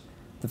Gillette,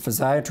 the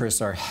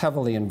physiatrists are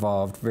heavily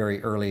involved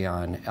very early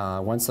on.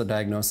 Once the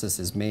diagnosis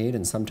is made,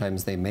 and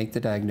sometimes they make the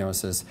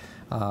diagnosis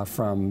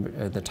from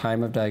the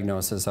time of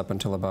diagnosis up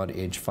until about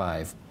age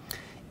 5.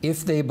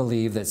 If they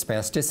believe that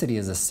spasticity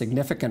is a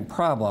significant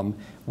problem,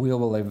 we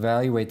will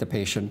evaluate the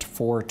patient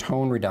for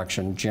tone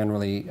reduction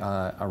generally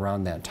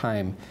around that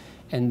time.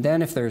 And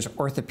then if there's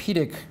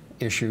orthopedic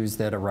issues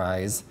that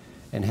arise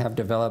and have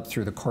developed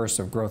through the course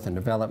of growth and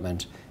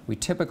development, we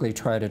typically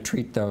try to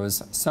treat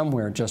those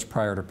somewhere just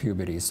prior to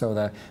puberty. So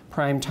the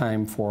prime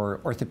time for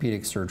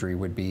orthopedic surgery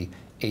would be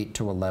 8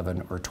 to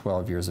 11 or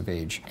 12 years of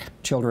age.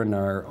 Children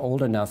are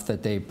old enough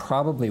that they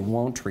probably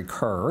won't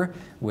recur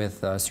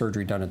with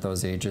surgery done at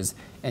those ages,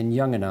 and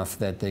young enough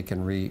that they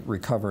can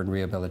recover and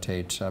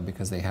rehabilitate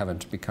because they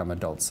haven't become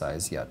adult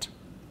size yet.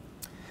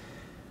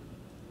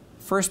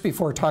 First,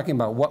 before talking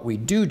about what we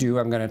do,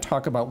 I'm going to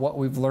talk about what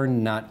we've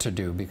learned not to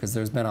do, because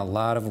there's been a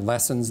lot of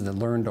lessons that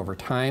learned over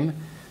time.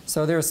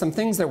 So there are some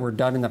things that were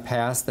done in the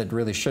past that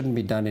really shouldn't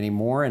be done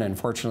anymore, and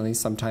unfortunately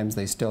sometimes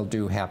they still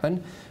do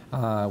happen.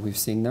 We've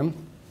seen them.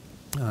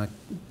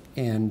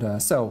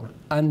 So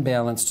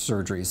unbalanced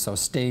surgeries, so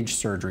stage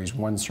surgeries,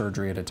 one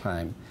surgery at a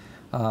time.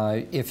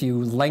 If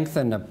you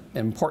lengthen an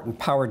important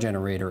power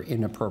generator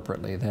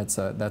inappropriately, that's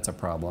a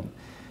problem.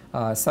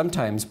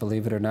 Sometimes,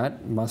 believe it or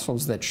not,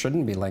 muscles that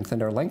shouldn't be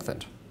lengthened are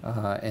lengthened.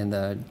 And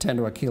the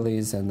tendo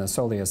Achilles and the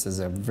soleus is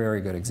a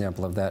very good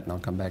example of that, and I'll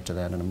come back to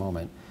that in a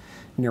moment.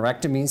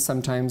 Neurectomies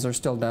sometimes are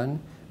still done.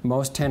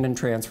 Most tendon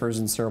transfers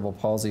in cerebral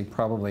palsy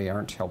probably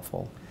aren't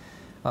helpful.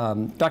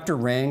 Dr.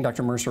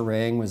 Mercer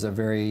Rang was a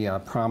very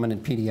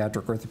prominent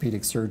pediatric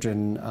orthopedic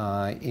surgeon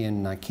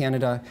in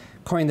Canada,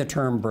 coined the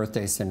term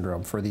birthday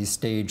syndrome for these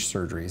stage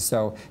surgeries.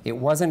 So it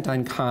wasn't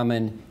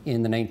uncommon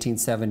in the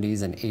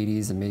 1970s and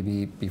 80s, and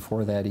maybe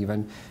before that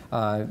even,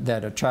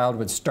 that a child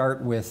would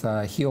start with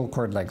heel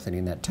cord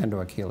lengthening, that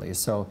tendo Achilles.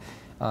 So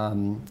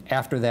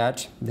after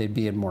that, they'd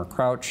be in more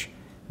crouch.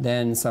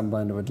 Then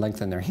someone would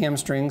lengthen their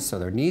hamstrings, so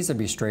their knees would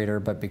be straighter,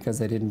 but because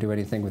they didn't do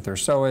anything with their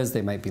psoas,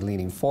 they might be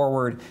leaning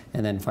forward,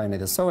 and then finally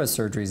the psoas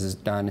surgeries is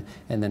done,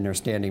 and then they're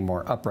standing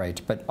more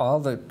upright. But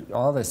all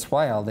this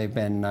while, they've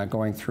been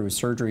going through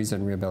surgeries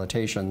and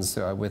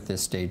rehabilitations with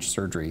this stage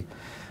surgery.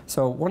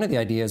 So one of the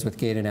ideas with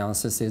gait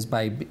analysis is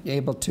by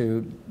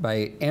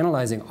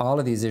analyzing all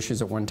of these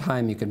issues at one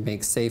time, you can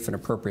make safe and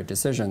appropriate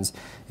decisions,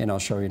 and I'll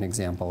show you an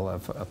example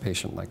of a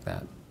patient like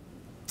that.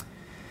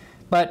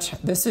 But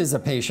this is a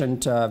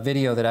patient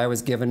video that I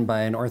was given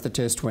by an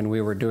orthotist when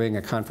we were doing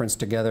a conference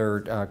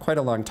together quite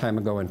a long time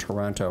ago in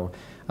Toronto.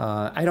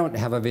 I don't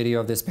have a video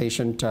of this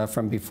patient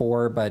from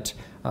before, but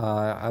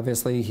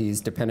obviously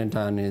he's dependent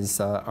on his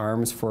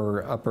arms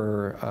for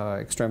upper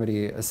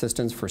extremity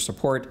assistance for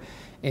support.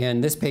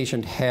 And this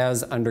patient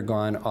has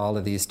undergone all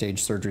of these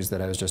stage surgeries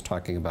that I was just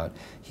talking about.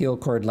 Heel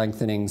cord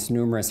lengthenings,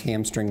 numerous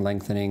hamstring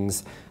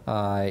lengthenings,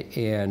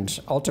 and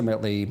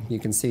ultimately you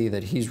can see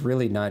that he's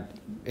really not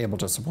able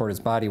to support his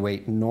body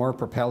weight nor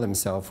propel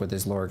himself with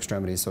his lower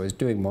extremities, so he's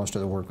doing most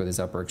of the work with his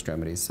upper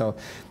extremities. So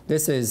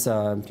this is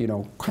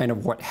kind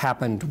of what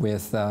happened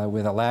with a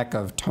lack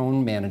of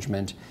tone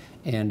management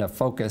and a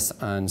focus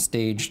on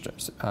staged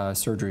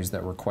surgeries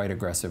that were quite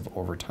aggressive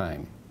over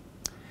time.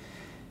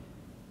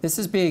 This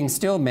is being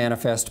still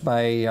manifest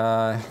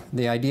by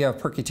the idea of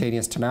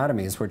percutaneous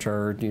tenotomies, which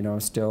are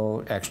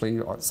still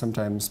actually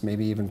sometimes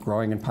maybe even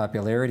growing in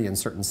popularity in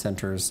certain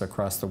centers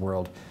across the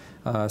world.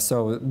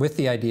 So with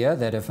the idea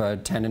that if a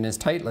tendon is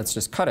tight, let's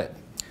just cut it.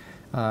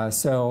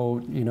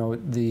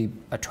 The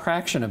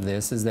attraction of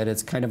this is that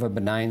it's kind of a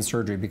benign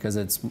surgery because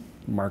it's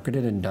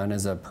marketed and done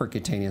as a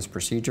percutaneous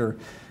procedure,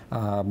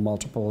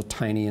 multiple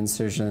tiny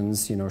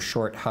incisions,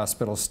 short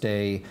hospital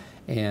stay,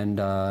 and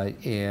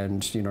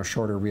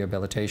shorter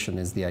rehabilitation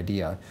is the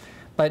idea.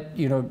 But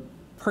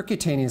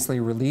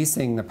percutaneously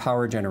releasing the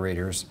power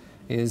generators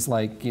is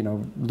like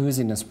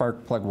losing the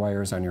spark plug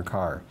wires on your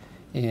car.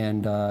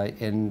 And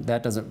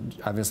that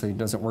obviously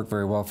doesn't work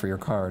very well for your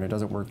car, and it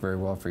doesn't work very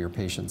well for your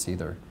patients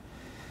either.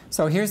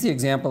 So here's the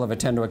example of a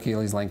tendo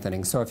Achilles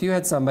lengthening. So if you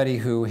had somebody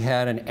who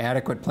had an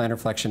adequate plantar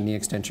flexion knee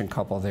extension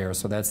couple there,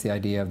 so that's the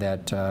idea of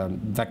that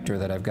vector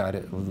that I've got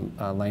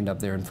lined up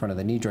there in front of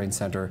the knee joint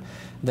center,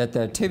 that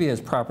the tibia is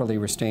properly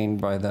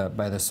restrained by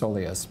the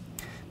soleus.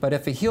 But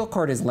if a heel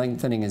cord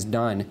lengthening is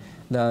done,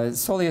 the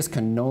soleus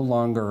can no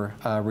longer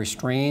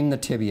restrain the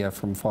tibia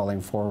from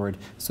falling forward,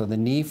 so the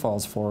knee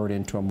falls forward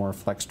into a more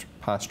flexed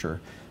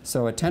posture.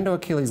 So a tendo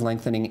Achilles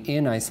lengthening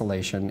in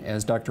isolation,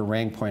 as Dr.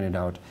 Rang pointed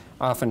out,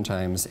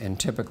 oftentimes and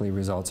typically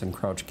results in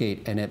crouch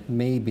gait, and it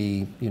may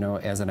be,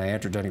 as an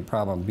iatrogenic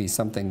problem, be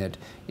something that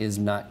is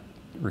not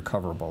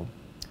recoverable.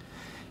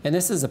 And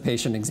this is a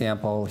patient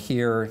example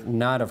here,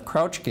 not of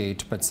crouch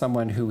gait, but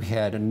someone who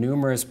had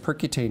numerous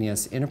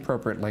percutaneous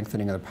inappropriate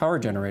lengthening of the power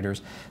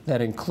generators that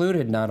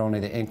included not only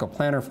the ankle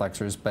plantar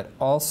flexors, but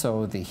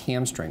also the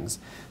hamstrings.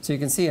 So you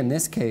can see in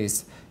this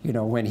case, you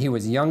know, when he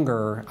was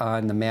younger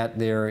on the mat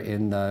there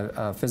in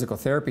the physical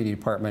therapy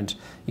department,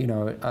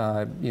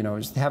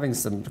 having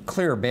some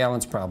clear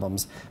balance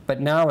problems.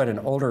 But now at an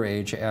older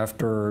age,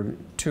 after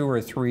 2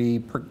 or 3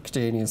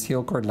 percutaneous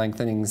heel cord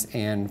lengthenings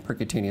and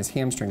percutaneous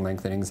hamstring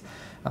lengthenings,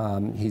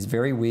 he's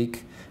very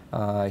weak.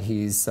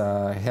 He's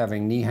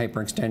having knee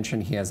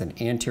hyperextension. He has an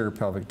anterior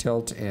pelvic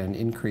tilt and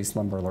increased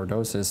lumbar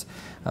lordosis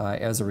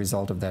as a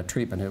result of that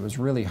treatment. It was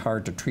really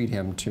hard to treat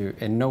him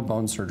and no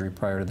bone surgery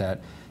prior to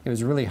that. It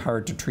was really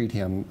hard to treat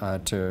him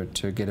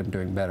to get him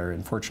doing better.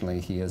 Unfortunately,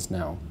 he is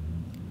now.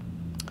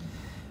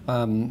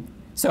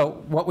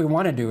 So what we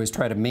want to do is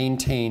try to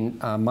maintain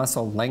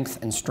muscle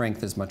length and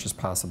strength as much as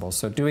possible.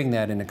 So doing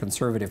that in a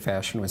conservative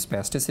fashion with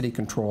spasticity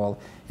control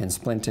and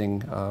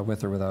splinting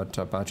with or without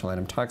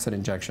botulinum toxin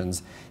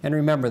injections. And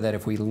remember that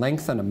if we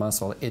lengthen a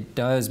muscle, it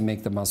does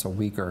make the muscle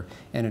weaker,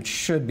 and it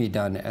should be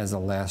done as a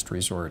last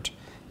resort.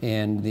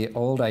 And the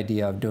old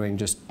idea of doing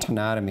just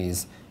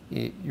tenotomies,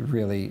 it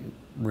really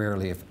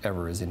rarely, if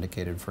ever, is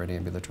indicated for an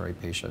ambulatory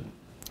patient.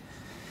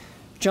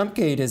 Jump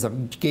gait is a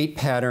gait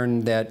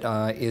pattern that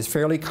is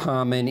fairly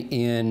common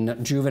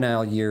in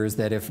juvenile years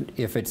that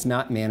if it's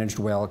not managed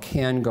well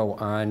can go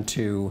on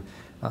to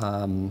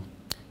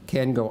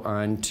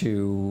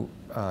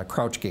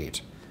crouch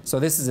gait. So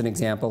this is an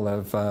example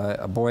of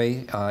a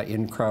boy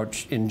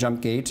in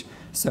jump gait.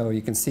 So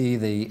you can see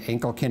the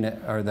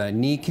the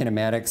knee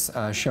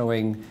kinematics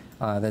showing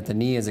that the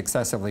knee is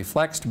excessively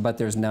flexed, but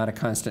there's not a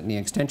constant knee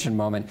extension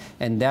moment,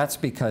 and that's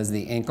because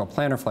the ankle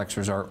plantar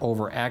flexors are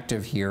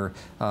overactive here,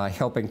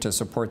 helping to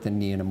support the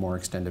knee in a more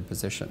extended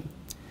position.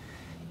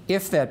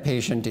 If that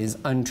patient is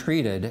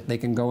untreated, they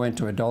can go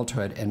into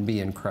adulthood and be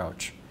in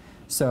crouch.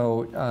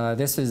 So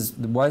this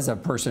was a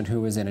person who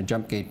was in a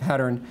jump gait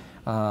pattern,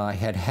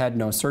 had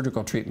no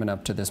surgical treatment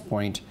up to this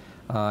point.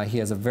 He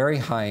has a very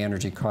high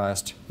energy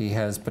cost. He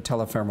has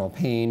patellofemoral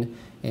pain,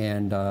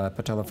 and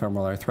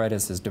patellofemoral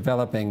arthritis is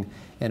developing,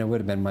 and it would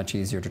have been much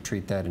easier to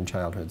treat that in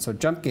childhood. So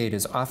jump gait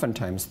is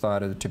oftentimes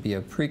thought of to be a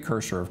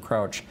precursor of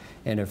crouch,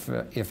 and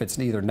if it's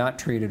either not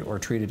treated or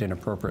treated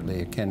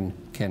inappropriately, it can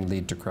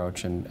lead to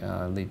crouch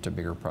and lead to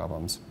bigger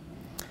problems.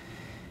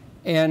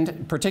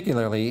 And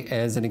particularly,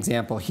 as an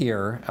example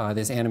here,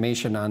 this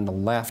animation on the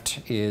left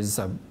is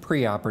a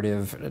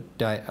preoperative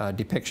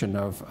depiction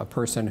of a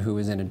person who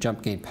is in a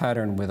jump gait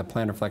pattern with a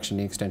plantar flexion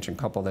knee extension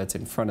couple that's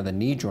in front of the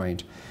knee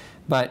joint.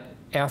 But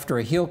after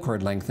a heel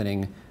cord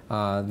lengthening,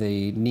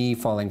 the knee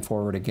falling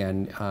forward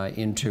again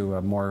into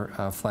a more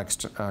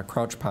flexed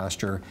crouch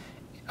posture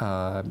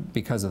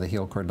because of the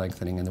heel cord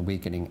lengthening and the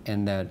weakening.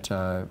 And that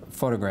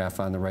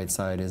photograph on the right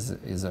side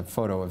is a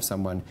photo of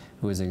someone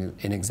who is in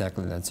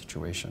exactly that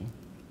situation.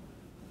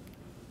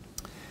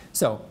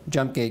 So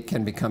jump gait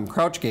can become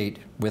crouch gait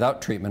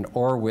without treatment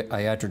or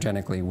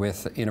iatrogenically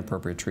with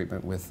inappropriate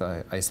treatment with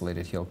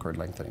isolated heel cord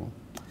lengthening.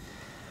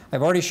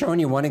 I've already shown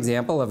you one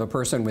example of a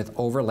person with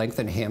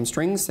over-lengthened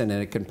hamstrings, and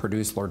it can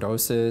produce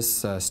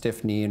lordosis,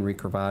 stiff knee, and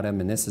recurvatum.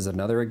 And this is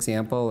another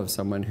example of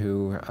someone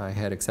who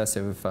had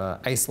excessive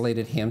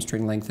isolated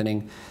hamstring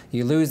lengthening.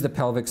 You lose the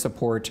pelvic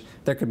support.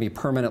 There could be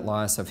permanent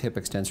loss of hip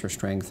extensor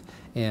strength.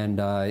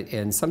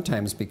 And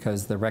sometimes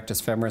because the rectus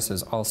femoris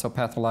is also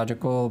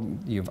pathological,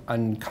 you've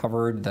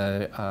uncovered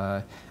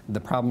the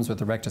problems with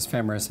the rectus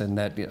femoris, and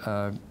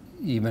that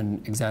even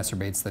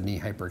exacerbates the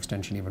knee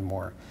hyperextension even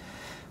more.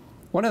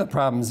 One of the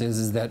problems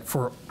is that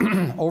for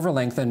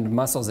over-lengthened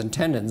muscles and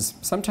tendons,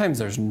 sometimes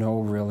there's no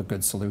real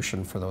good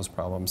solution for those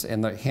problems,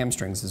 and the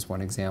hamstrings is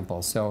one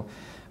example. So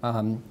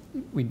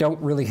we don't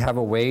really have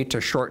a way to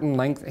shorten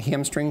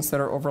hamstrings that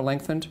are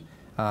over-lengthened.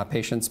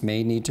 Patients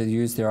may need to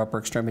use their upper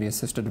extremity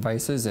assisted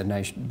devices, and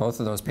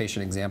both of those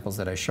patient examples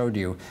that I showed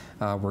you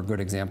were good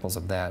examples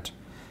of that.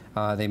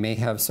 They may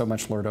have so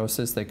much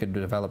lordosis they could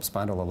develop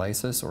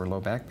spondylolysis or low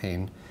back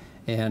pain.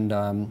 And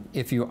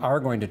if you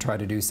are going to try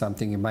to do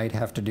something, you might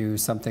have to do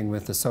something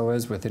with the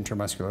psoas, with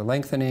intramuscular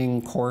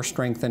lengthening, core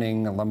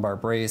strengthening, a lumbar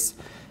brace,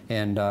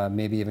 and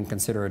maybe even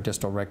consider a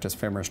distal rectus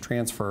femoris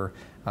transfer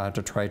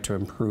to try to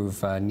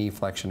improve knee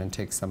flexion and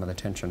take some of the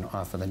tension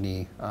off of the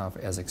knee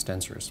as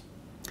extensors.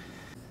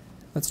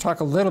 Let's talk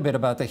a little bit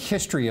about the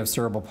history of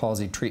cerebral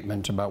palsy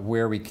treatment, about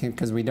where we came,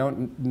 because we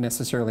don't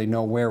necessarily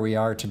know where we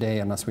are today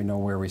unless we know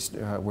where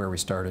we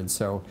started.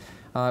 So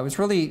it was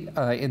really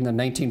in the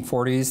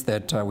 1940s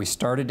that we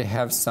started to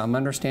have some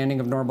understanding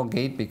of normal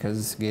gait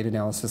because gait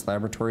analysis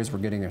laboratories were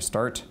getting their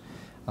start.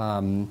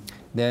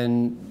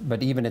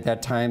 But even at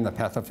that time, the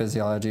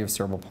pathophysiology of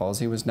cerebral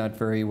palsy was not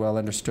very well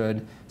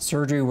understood.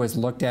 Surgery was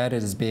looked at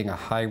as being a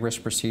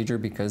high-risk procedure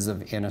because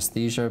of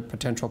anesthesia,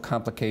 potential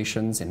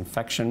complications,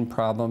 infection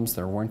problems.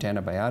 There weren't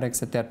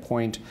antibiotics at that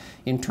point.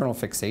 Internal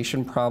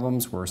fixation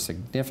problems were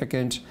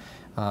significant.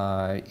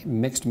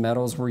 Mixed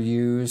metals were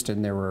used,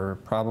 and there were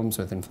problems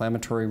with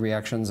inflammatory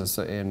reactions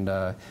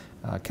and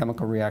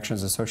chemical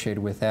reactions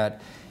associated with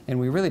that. And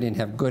we really didn't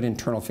have good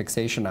internal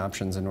fixation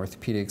options in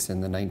orthopedics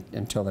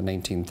until the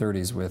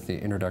 1930s with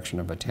the introduction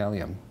of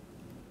Italium.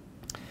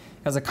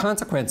 As a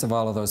consequence of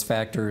all of those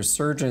factors,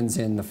 surgeons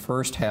in the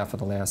first half of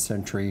the last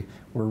century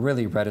were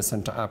really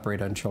reticent to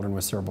operate on children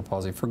with cerebral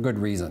palsy for good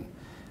reason.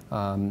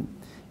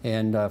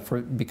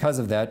 Because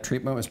of that,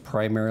 treatment was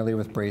primarily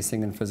with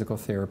bracing and physical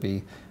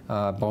therapy.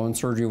 Bone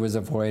surgery was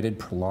avoided.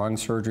 Prolonged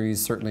surgeries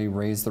certainly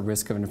raised the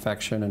risk of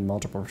infection, and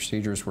multiple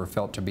procedures were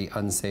felt to be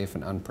unsafe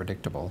and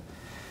unpredictable.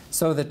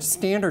 So the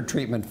standard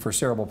treatment for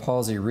cerebral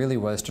palsy really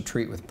was to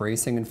treat with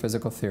bracing and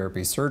physical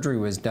therapy. Surgery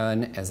was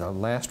done as a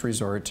last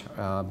resort,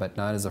 but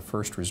not as a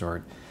first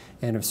resort.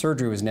 And if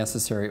surgery was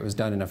necessary, it was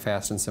done in a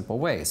fast and simple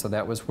way. So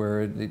that was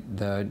where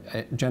the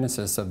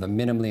genesis of the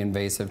minimally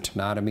invasive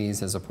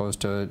tenotomies as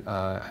opposed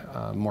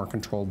to more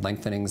controlled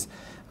lengthenings.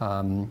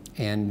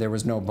 And there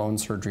was no bone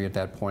surgery at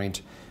that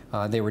point.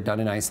 They were done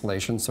in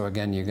isolation, so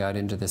again, you got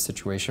into this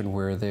situation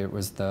where there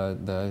was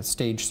the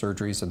stage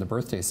surgeries and the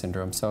birthday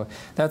syndrome. So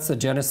that's the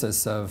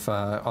genesis of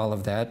all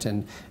of that,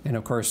 and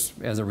of course,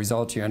 as a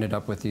result, you ended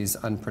up with these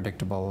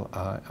unpredictable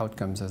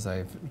outcomes, as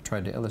I've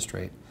tried to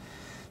illustrate.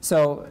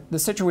 So the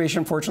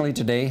situation, fortunately,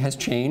 today has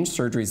changed.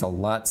 Surgery is a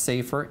lot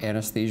safer.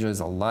 Anesthesia is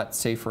a lot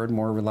safer and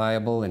more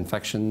reliable.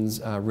 Infections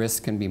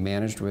risk can be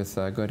managed with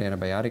good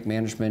antibiotic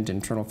management.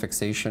 Internal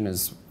fixation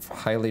is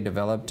highly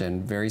developed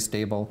and very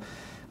stable.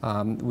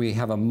 We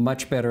have a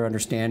much better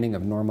understanding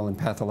of normal and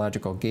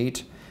pathological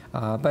gait,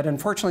 but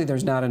unfortunately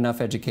there's not enough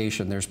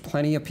education. There's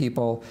plenty of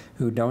people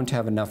who don't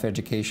have enough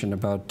education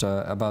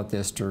about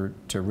this to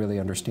really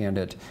understand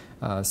it.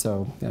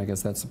 So I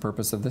guess that's the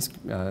purpose of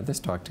this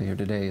talk to here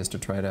today, is to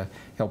try to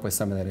help with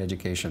some of that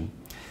education.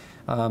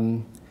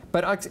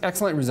 But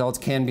excellent results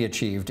can be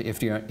achieved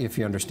if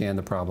you understand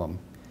the problem.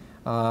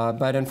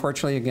 But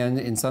unfortunately, again,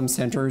 in some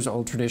centers,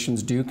 old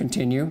traditions do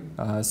continue.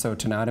 So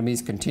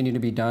tenotomies continue to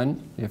be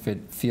done. If it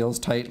feels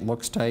tight,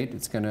 looks tight,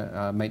 it's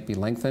might be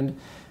lengthened.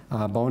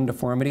 Bone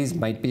deformities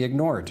might be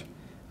ignored.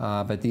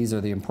 But these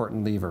are the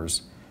important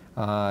levers.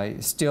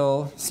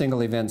 Still,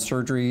 single event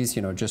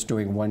surgeries, just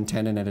doing one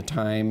tendon at a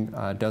time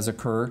does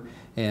occur.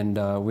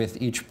 And with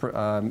each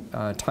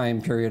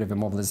time period of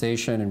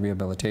immobilization and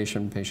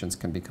rehabilitation, patients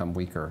can become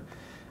weaker.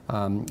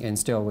 And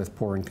still with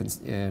poor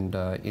and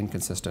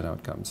inconsistent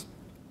outcomes.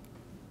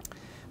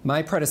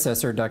 My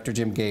predecessor, Dr.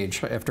 Jim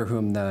Gage, after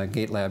whom the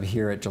Gait lab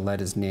here at Gillette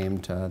is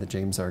named, the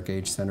James R.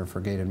 Gage Center for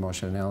Gait and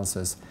Motion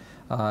Analysis,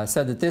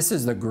 said that this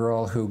is the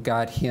girl who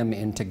got him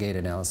into gait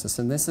analysis,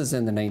 and this is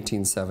in the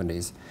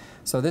 1970s.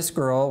 So this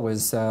girl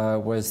was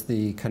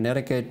the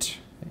Connecticut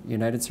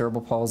United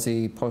Cerebral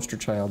Palsy poster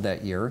child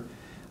that year.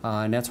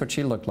 And that's what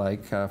she looked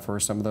like for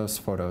some of those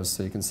photos.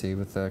 So you can see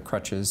with the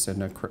crutches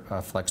and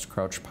a flexed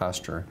crouch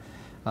posture.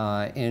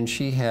 And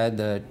she had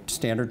the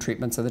standard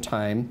treatments of the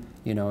time,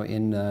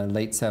 in the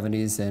late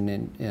 70s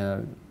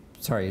and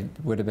sorry, it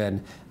would have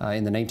been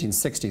in the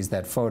 1960s,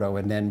 that photo.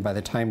 And then by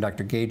the time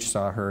Dr. Gage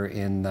saw her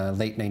in the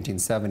late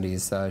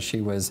 1970s,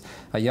 she was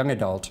a young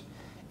adult,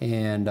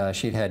 and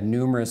she'd had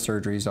numerous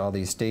surgeries, all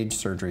these stage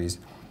surgeries.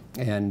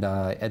 And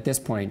at this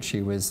point,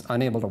 she was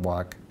unable to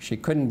walk. She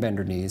couldn't bend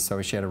her knees,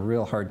 so she had a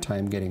real hard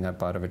time getting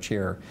up out of a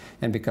chair.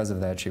 And because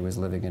of that, she was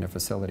living in a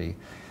facility.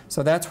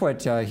 So that's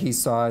what he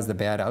saw as the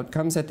bad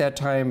outcomes at that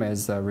time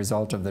as a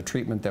result of the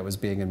treatment that was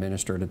being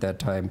administered at that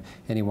time,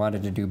 and he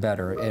wanted to do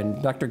better.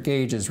 And Dr.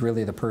 Gage is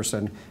really the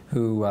person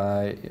who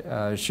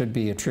should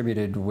be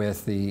attributed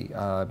with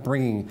the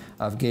bringing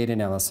of gait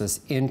analysis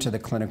into the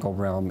clinical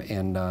realm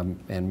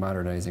and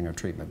modernizing our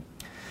treatment.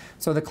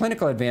 So the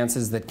clinical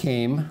advances that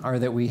came are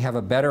that we have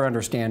a better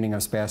understanding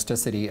of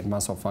spasticity and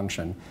muscle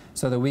function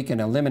so that we can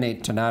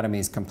eliminate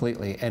tenotomies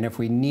completely. And if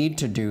we need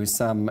to do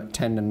some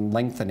tendon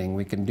lengthening,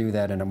 we can do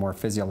that in a more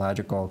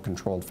physiological,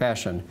 controlled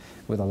fashion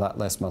with a lot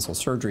less muscle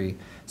surgery.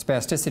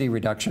 Spasticity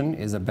reduction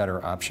is a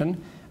better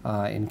option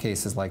in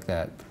cases like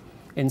that.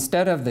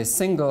 Instead of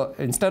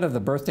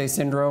the birthday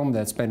syndrome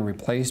that's been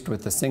replaced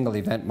with the single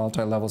event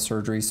multi-level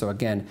surgery, so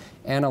again,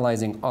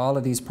 analyzing all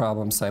of these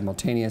problems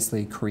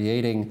simultaneously,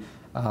 creating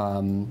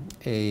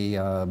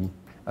a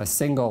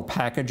single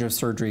package of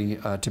surgery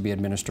to be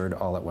administered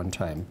all at one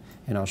time.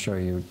 And I'll show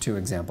you two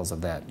examples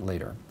of that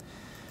later.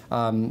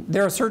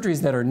 There are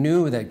surgeries that are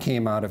new that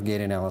came out of gait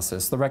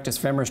analysis. The rectus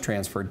femoris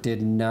transfer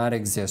did not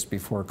exist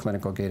before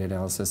clinical gait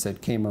analysis.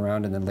 It came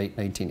around in the late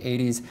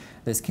 1980s.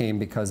 This came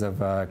because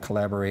of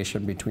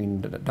collaboration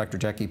between Dr.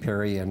 Jackie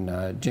Perry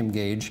and Jim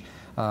Gage,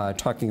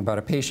 talking about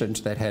a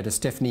patient that had a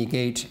stiff knee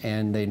gait,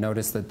 and they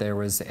noticed that there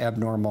was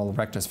abnormal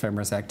rectus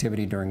femoris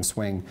activity during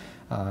swing,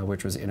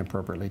 which was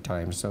inappropriately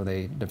timed. So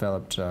they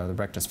developed the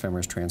rectus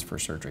femoris transfer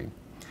surgery.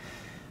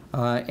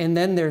 And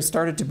then there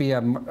started to be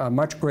a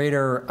much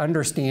greater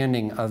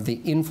understanding of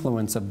the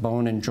influence of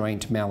bone and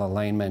joint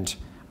malalignment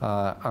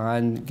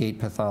on gait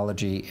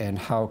pathology and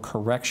how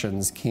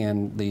corrections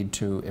can lead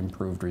to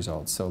improved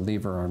results, so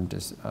lever arm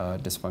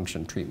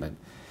dysfunction treatment.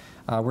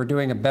 We're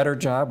doing a better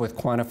job with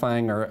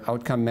quantifying our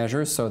outcome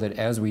measures so that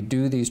as we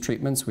do these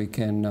treatments, we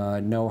can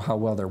know how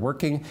well they're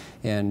working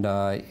and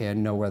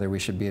know whether we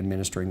should be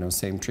administering those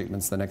same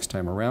treatments the next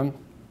time around.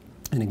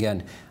 And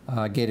again,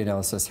 gait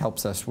analysis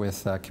helps us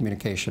with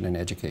communication and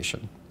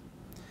education.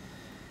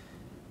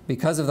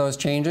 Because of those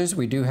changes,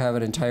 we do have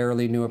an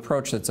entirely new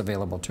approach that's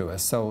available to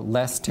us. So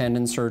less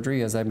tendon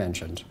surgery, as I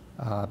mentioned,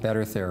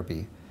 better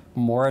therapy,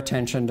 more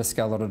attention to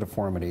skeletal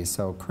deformities,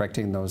 so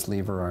correcting those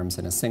lever arms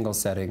in a single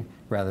setting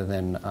rather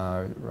than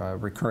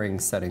recurring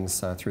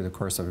settings through the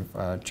course of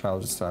a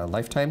child's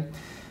lifetime.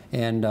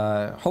 And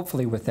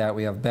hopefully with that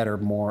we have better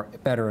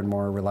and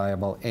more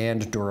reliable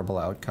and durable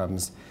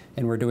outcomes.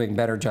 And we're doing a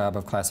better job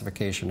of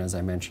classification, as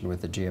I mentioned,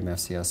 with the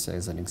GMFCS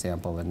as an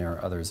example, and there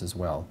are others as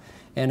well.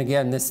 And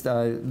again,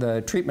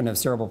 the treatment of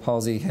cerebral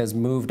palsy has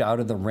moved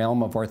out of the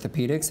realm of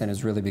orthopedics and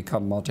has really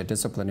become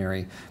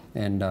multidisciplinary,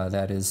 and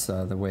that is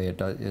the way it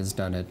is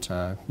done at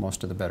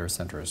most of the better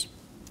centers.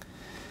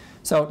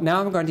 So now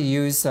I'm going to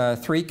use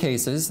three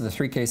cases, the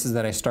three cases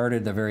that I started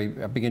at the very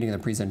beginning of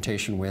the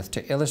presentation with,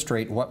 to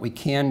illustrate what we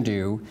can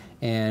do,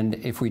 and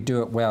if we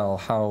do it well,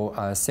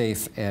 how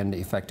safe and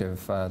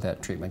effective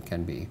that treatment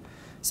can be.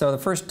 So the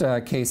first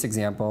case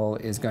example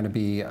is going to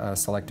be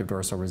selective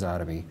dorsal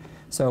rhizotomy.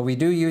 So we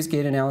do use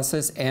gait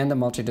analysis and the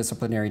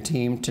multidisciplinary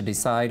team to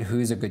decide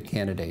who's a good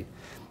candidate.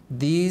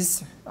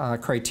 These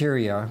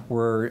criteria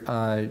were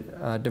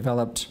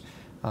developed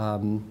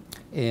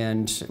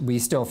and we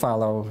still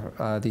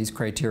follow these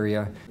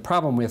criteria. The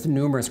problem with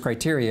numerous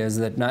criteria is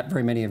that not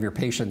very many of your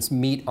patients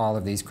meet all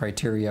of these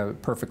criteria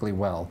perfectly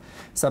well.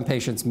 Some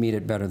patients meet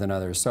it better than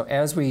others. So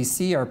as we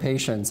see our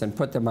patients and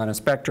put them on a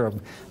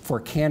spectrum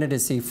for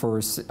candidacy for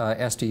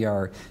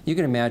SDR, you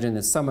can imagine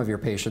that some of your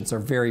patients are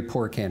very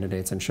poor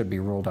candidates and should be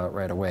ruled out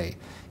right away.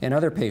 And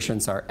other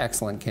patients are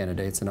excellent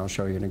candidates, and I'll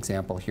show you an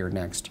example here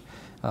next.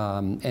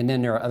 And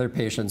then there are other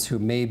patients who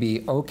may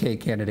be okay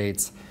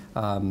candidates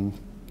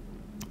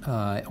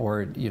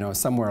or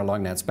somewhere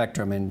along that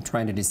spectrum, and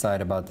trying to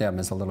decide about them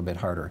is a little bit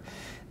harder.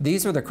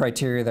 These are the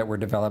criteria that were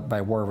developed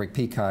by Warwick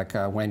Peacock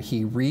when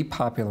he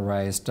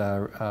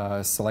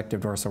repopularized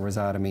selective dorsal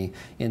rhizotomy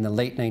in the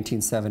late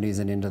 1970s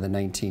and into the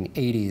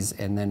 1980s,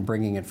 and then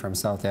bringing it from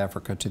South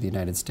Africa to the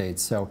United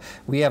States. So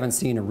we haven't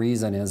seen a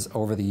reason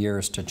over the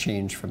years to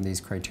change from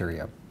these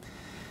criteria.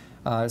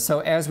 So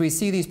as we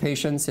see these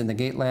patients in the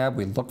Gait lab,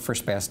 we look for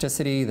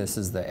spasticity. This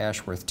is the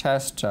Ashworth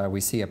test.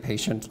 We see a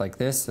patient like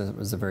this. This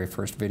was the very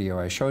first video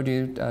I showed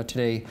you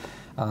today.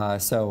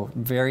 So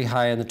very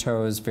high on the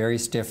toes, very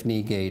stiff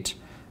knee gait.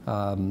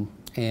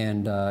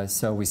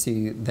 So we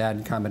see that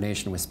in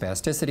combination with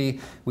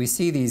spasticity. We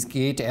see these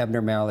gait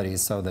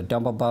abnormalities, so the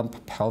double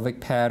bump pelvic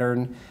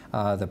pattern,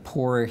 the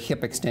poor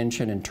hip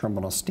extension and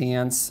terminal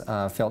stance,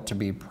 felt to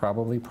be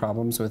probably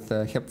problems with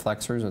the hip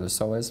flexors or the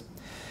psoas.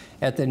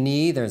 At the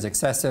knee, there's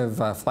excessive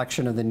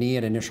flexion of the knee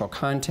at initial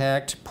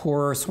contact,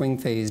 poor swing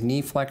phase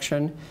knee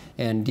flexion,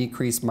 and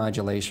decreased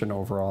modulation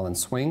overall in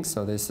swing.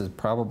 So this is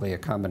probably a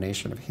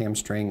combination of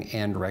hamstring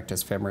and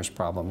rectus femoris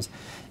problems.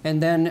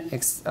 And then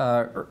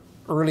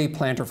early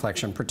plantar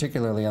flexion,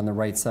 particularly on the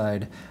right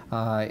side,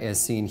 as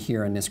seen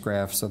here in this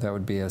graph. So that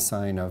would be a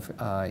sign of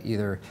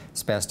either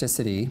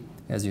spasticity,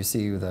 as you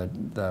see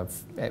the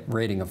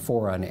rating of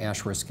 4 on the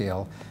Ashworth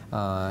scale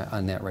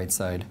on that right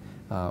side,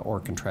 or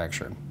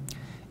contraction.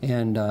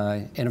 And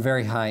a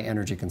very high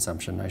energy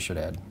consumption, I should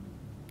add.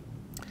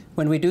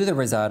 When we do the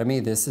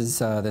rhizotomy,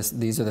 these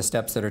are the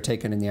steps that are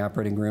taken in the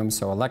operating room.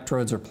 So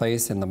electrodes are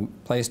placed in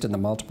the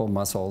multiple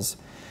muscles.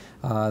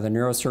 The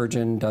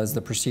neurosurgeon does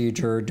the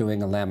procedure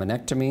doing a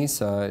laminectomy,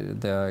 so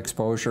the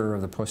exposure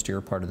of the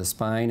posterior part of the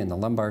spine and the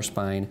lumbar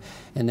spine,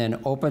 and then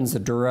opens the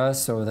dura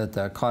so that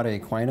the cauda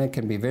equina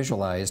can be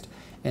visualized.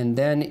 And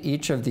then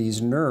each of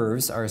these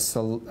nerves are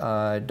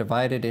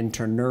divided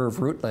into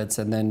nerve rootlets,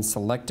 and then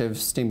selective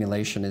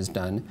stimulation is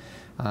done.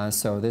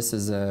 So this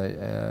is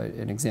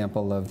an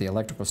example of the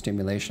electrical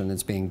stimulation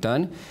that's being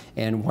done.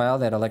 And while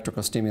that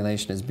electrical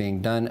stimulation is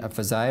being done, a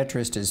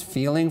physiatrist is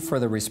feeling for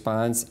the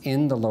response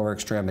in the lower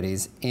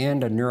extremities,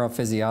 and a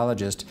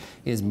neurophysiologist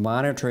is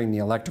monitoring the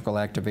electrical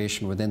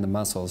activation within the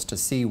muscles to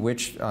see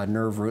which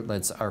nerve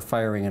rootlets are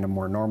firing in a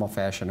more normal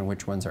fashion and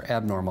which ones are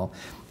abnormal.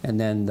 And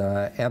then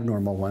the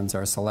abnormal ones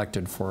are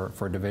selected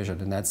for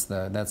division, and that's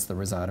the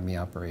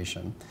rhizotomy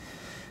operation.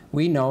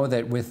 We know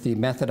that with the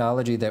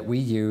methodology that we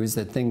use,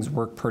 that things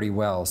work pretty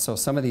well. So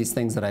some of these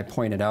things that I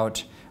pointed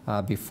out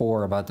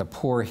before about the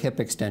poor hip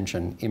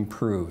extension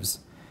improves.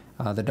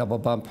 The double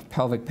bump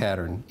pelvic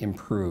pattern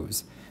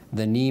improves.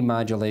 The knee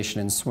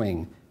modulation and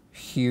swing,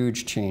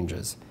 huge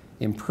changes.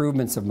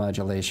 Improvements of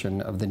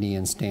modulation of the knee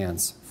and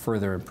stance,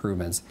 further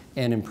improvements,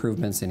 and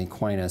improvements in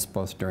equinus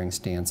both during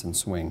stance and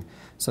swing.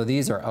 So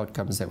these are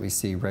outcomes that we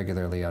see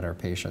regularly at our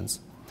patients.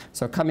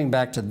 So coming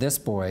back to this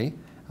boy,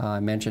 I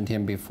mentioned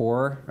him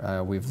before.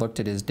 We've looked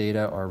at his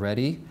data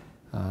already,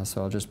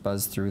 so I'll just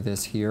buzz through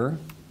this here.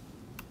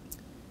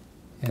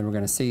 And we're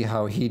going to see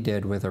how he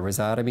did with a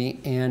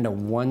rhizotomy and a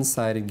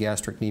one-sided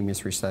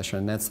gastrocnemius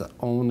recession. That's the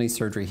only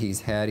surgery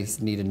he's had.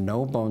 He's needed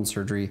no bone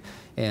surgery.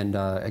 And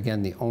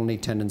again, the only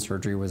tendon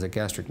surgery was a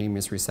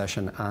gastrocnemius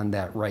recession on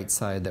that right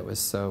side that was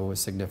so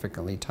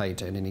significantly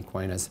tight and in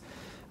equinus.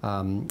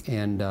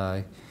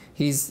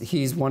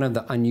 He's one of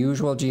the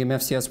unusual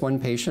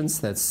GM-FCS1 patients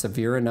that's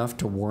severe enough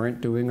to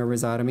warrant doing a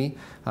rhizotomy.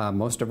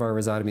 Most of our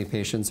rhizotomy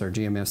patients are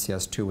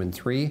GM-FCS2 and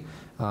 3,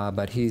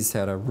 but he's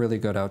had a really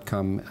good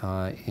outcome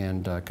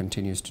and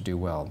continues to do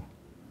well.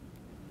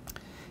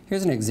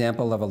 Here's an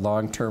example of a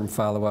long-term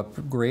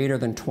follow-up greater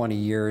than 20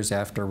 years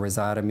after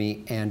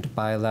rhizotomy and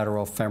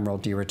bilateral femoral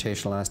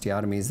derotational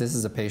osteotomies. This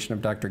is a patient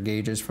of Dr.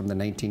 Gage's from the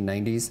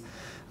 1990s.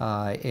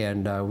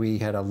 We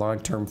had a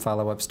long-term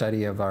follow-up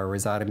study of our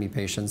rhizotomy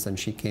patients, and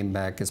she came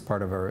back as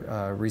part of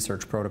our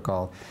research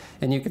protocol.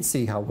 And you can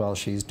see how well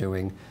she's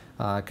doing.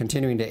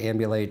 Continuing to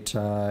ambulate,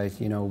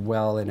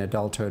 well in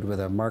adulthood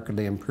with a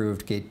markedly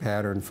improved gait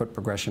pattern, foot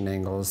progression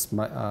angles,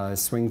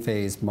 swing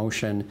phase,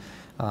 motion,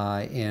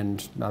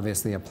 and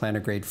obviously a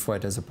plantar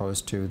foot as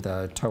opposed to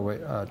the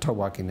toe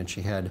walking that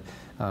she had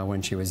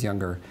when she was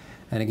younger.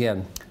 And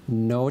again,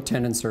 no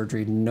tendon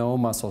surgery, no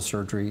muscle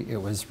surgery. It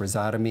was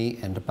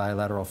rhizotomy and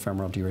bilateral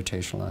femoral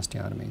derotational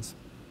osteotomies.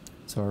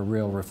 So a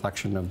real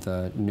reflection of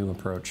the new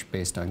approach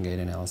based on gait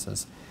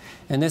analysis.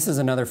 And this is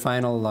another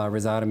final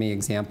rhizotomy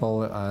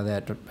example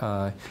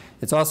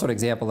it's also an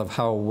example of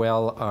how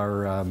well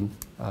our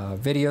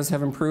videos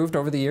have improved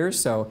over the years.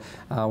 So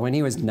when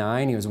he was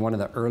 9, he was one of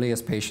the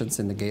earliest patients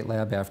in the Gait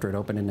lab after it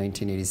opened in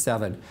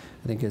 1987.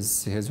 I think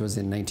his was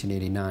in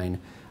 1989.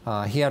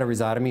 He had a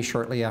rhizotomy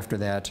shortly after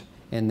that.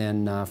 And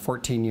then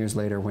 14 years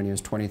later, when he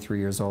was 23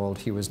 years old,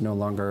 he was no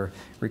longer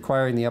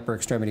requiring the upper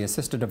extremity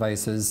assisted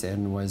devices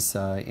and was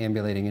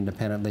ambulating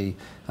independently,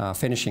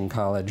 finishing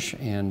college,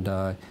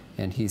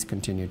 and he's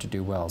continued to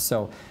do well.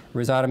 So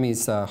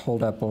rhizotomies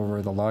hold up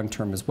over the long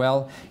term as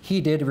well.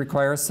 He did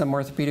require some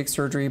orthopedic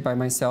surgery by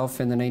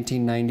myself in the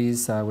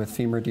 1990s with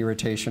femur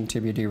derotation,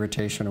 tibia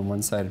derotation, and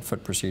one-sided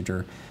foot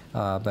procedure,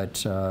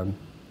 but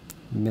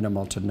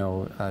minimal to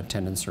no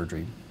tendon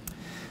surgery.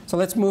 So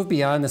let's move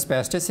beyond the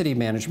spasticity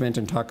management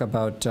and talk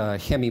about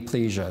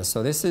hemiplegia.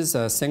 So this is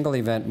a single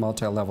event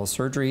multi-level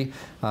surgery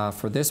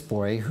for this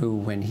boy who,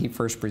 when he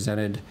first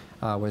presented,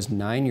 was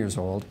 9 years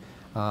old.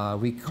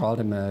 We called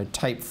him a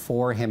type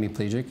 4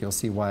 hemiplegic. You'll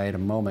see why in a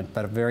moment,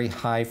 but a very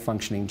high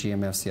functioning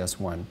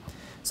GM-FCS1.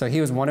 So he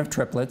was one of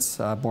triplets,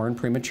 born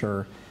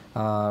premature.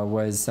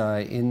 Was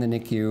in the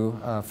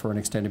NICU for an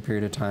extended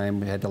period of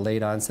time. He had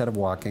delayed onset of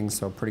walking,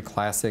 so pretty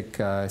classic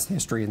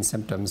history and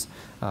symptoms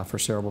for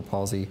cerebral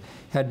palsy.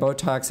 Had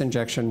Botox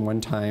injection one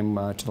time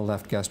to the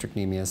left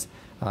gastrocnemius.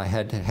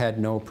 Had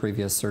no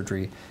previous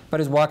surgery,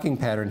 but his walking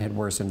pattern had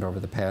worsened over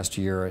the past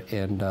year,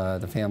 and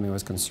the family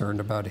was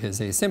concerned about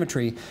his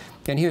asymmetry,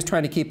 and he was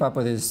trying to keep up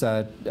with his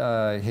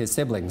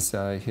siblings,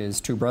 his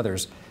 2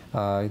 brothers.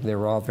 They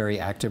were all very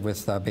active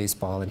with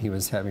baseball, and he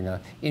was having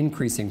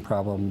increasing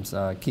problems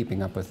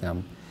keeping up with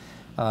them.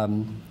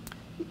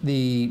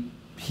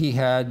 He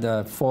had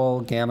the full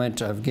gamut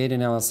of gait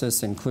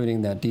analysis,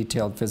 including that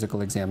detailed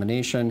physical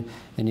examination,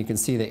 and you can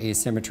see the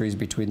asymmetries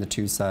between the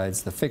 2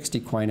 sides, the fixed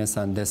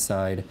equinus on this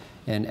side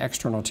and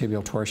external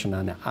tibial torsion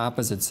on the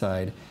opposite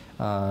side,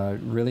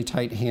 really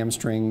tight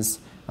hamstrings,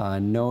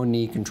 no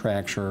knee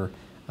contracture,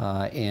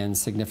 and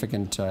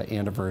significant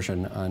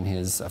anteversion on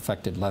his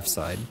affected left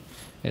side,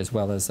 as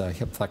well as a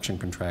hip flexion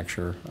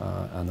contracture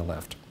on the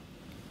left.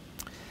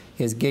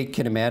 His gait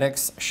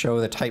kinematics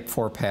show the type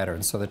 4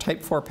 pattern. So the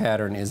type 4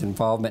 pattern is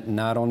involvement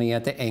not only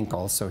at the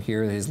ankle, so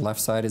here his left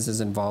side is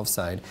his involved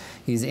side.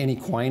 He's in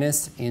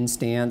equinus, in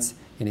stance,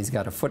 and he's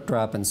got a foot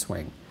drop and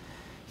swing.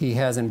 He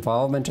has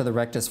involvement to the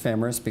rectus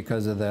femoris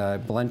because of the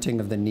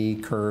blunting of the knee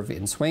curve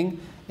in swing,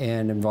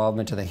 and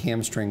involvement to the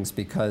hamstrings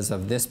because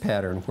of this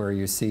pattern where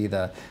you see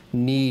the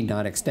knee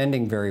not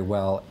extending very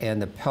well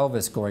and the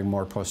pelvis going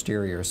more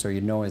posterior. So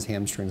you know his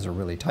hamstrings are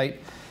really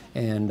tight.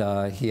 And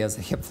he has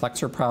a hip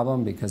flexor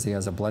problem because he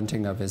has a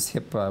blunting of his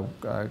hip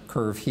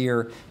curve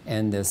here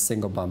and this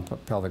single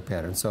bump pelvic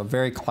pattern. So a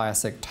very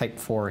classic type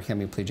 4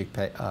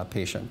 hemiplegic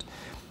patient.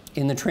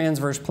 In the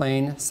transverse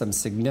plane, some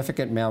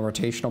significant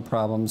malrotational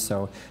problems.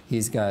 So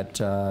he's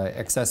got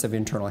excessive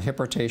internal hip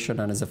rotation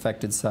on his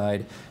affected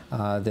side,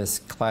 this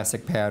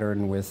classic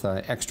pattern with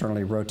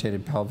externally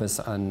rotated pelvis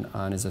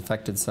on his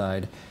affected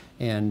side.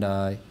 And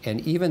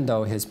even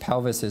though his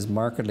pelvis is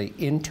markedly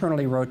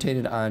internally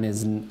rotated on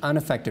his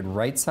unaffected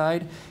right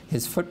side,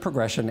 his foot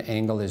progression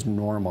angle is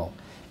normal.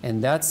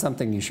 And that's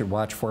something you should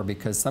watch for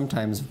because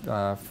sometimes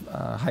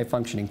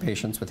high-functioning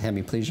patients with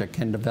hemiplegia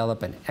can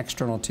develop an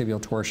external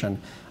tibial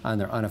torsion on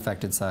their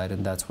unaffected side,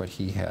 and that's what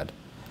he had.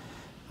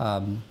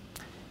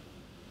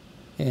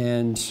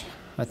 And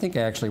I think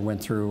I actually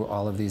went through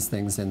all of these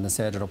things in the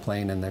sagittal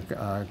plane and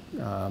the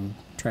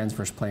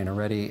transverse plane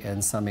already,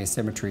 and some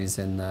asymmetries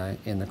in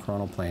the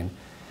coronal plane.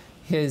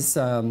 His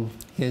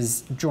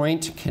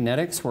joint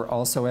kinetics were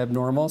also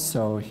abnormal,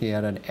 so he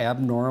had an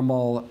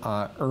abnormal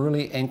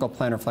early ankle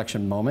plantar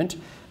flexion moment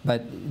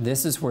But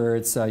this is where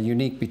it's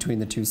unique between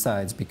the two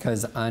sides,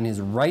 because on his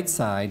right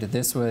side,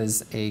 this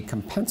was a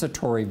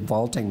compensatory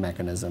vaulting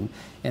mechanism,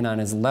 and on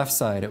his left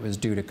side, it was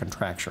due to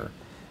contracture.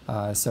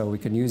 So we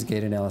can use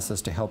gait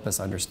analysis to help us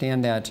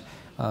understand that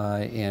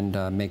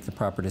and make the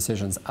proper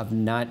decisions of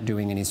not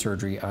doing any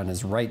surgery on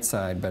his right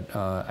side, but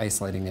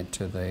isolating it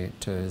to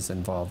his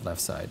involved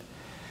left side.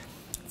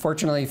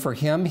 Fortunately for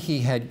him, he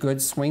had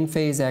good swing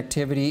phase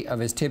activity of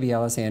his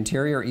tibialis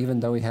anterior,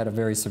 even though he had a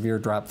very severe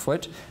drop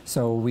foot.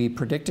 So we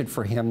predicted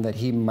for him that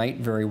he might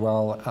very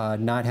well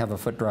not have a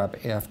foot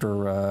drop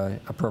after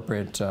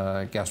appropriate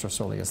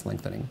gastrosoleus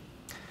lengthening.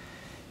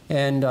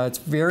 And it's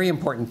very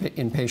important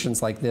in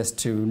patients like this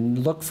to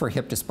look for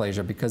hip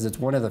dysplasia, because it's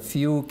one of the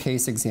few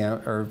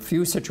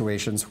few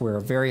situations where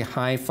a very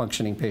high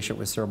functioning patient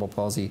with cerebral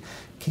palsy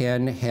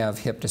can have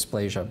hip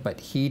dysplasia, but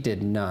he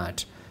did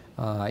not.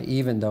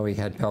 Even though he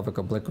had pelvic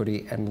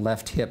obliquity and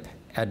left hip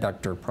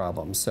adductor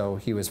problems. So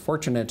he was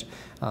fortunate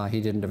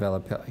he didn't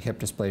develop hip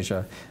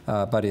dysplasia,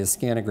 but his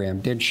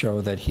scanogram did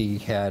show that he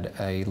had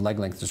a leg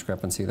length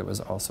discrepancy that was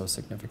also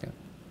significant.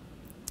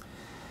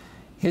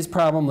 His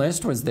problem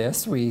list was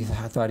this. We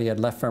thought he had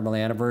left femoral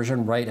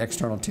anteversion, right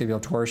external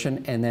tibial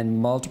torsion, and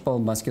then multiple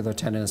muscular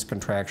tendinous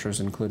contractures,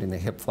 including the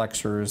hip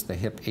flexors, the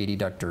hip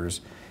adductors,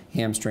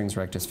 hamstrings,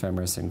 rectus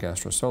femoris, and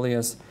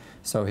gastrosoleus.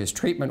 So his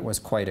treatment was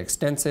quite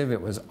extensive.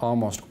 It was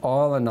almost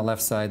all on the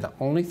left side. The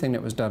only thing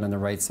that was done on the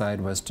right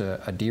side was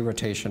a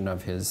derotation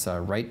of his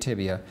right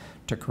tibia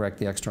to correct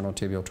the external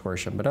tibial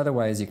torsion. But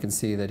otherwise, you can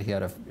see that he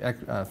had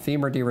a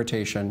femur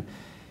derotation,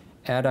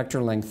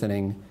 adductor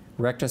lengthening,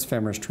 rectus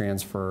femoris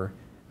transfer,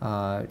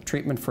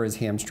 treatment for his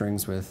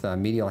hamstrings with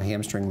medial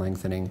hamstring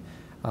lengthening,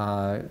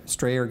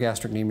 Strayer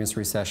gastrocnemius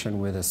recession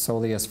with a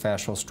soleus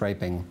fascial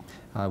striping.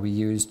 We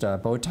used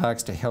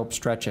Botox to help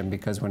stretch him,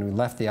 because when we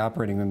left the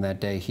operating room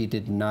that day, he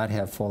did not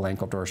have full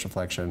ankle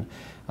dorsiflexion.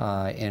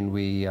 And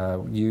we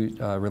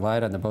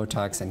relied on the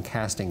Botox and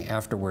casting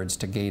afterwards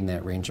to gain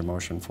that range of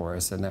motion for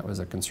us, and that was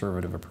a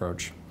conservative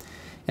approach.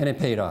 And it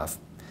paid off.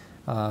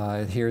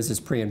 Here's his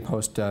pre and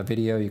post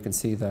video. You can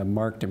see the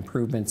marked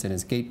improvements in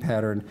his gait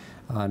pattern,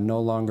 no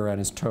longer on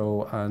his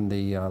toe on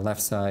the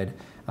left side.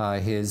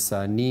 His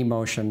knee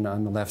motion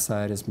on the left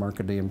side is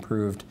markedly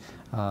improved,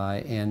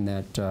 and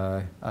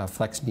that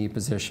flexed knee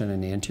position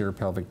and the anterior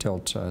pelvic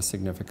tilt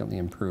significantly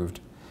improved.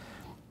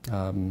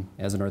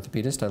 As an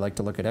orthopedist, I like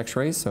to look at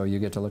x-rays, so you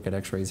get to look at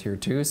x-rays here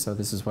too. So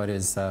this is what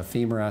his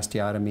femur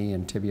osteotomy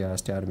and tibia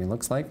osteotomy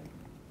looks like.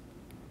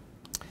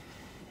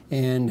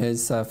 And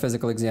his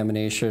physical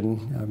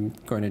examination, I'm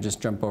going to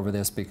just jump over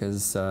this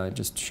because it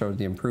just showed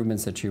the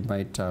improvements that you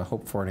might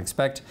hope for and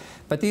expect.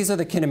 But these are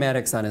the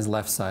kinematics on his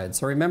left side.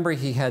 So remember,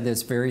 he had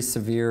this very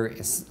severe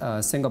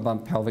single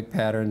bump pelvic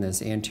pattern,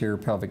 this anterior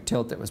pelvic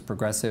tilt that was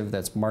progressive,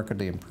 that's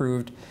markedly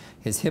improved.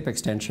 His hip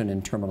extension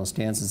and terminal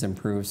stance is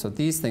improved. So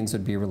these things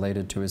would be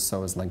related to his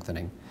psoas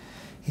lengthening.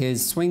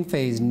 His swing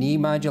phase knee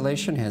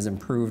modulation has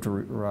improved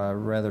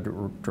rather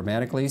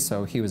dramatically,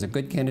 so he was a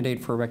good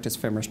candidate for a rectus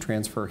femoris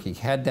transfer. He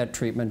had that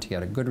treatment. He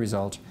had a good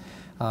result.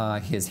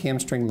 His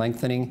hamstring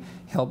lengthening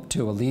helped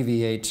to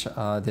alleviate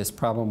this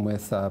problem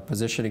with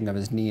positioning of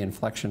his knee and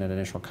flexion at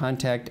initial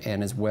contact,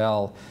 and as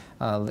well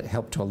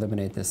helped to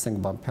eliminate this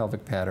single bump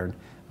pelvic pattern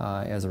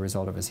as a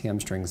result of his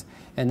hamstrings.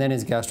 And then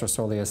his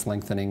gastrosoleus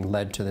lengthening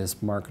led to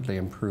this markedly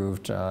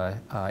improved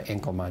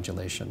ankle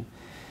modulation.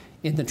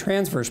 In the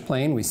transverse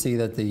plane, we see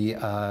that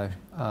the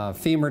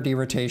femur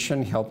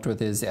derotation helped with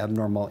his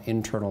abnormal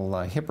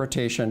internal hip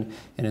rotation,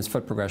 and his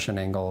foot progression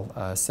angle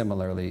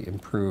similarly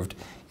improved.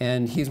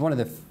 And he's one of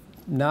the,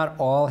 not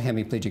all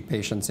hemiplegic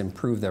patients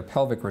improve their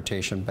pelvic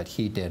rotation, but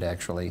he did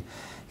actually.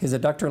 His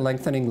adductor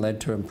lengthening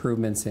led to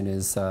improvements in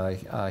his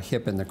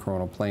hip in the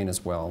coronal plane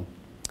as well.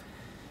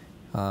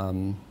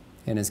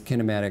 And his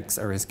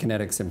kinematics, or his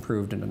kinetics,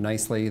 improved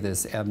nicely.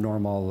 This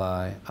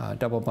abnormal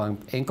double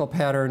bump ankle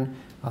pattern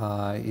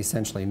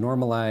essentially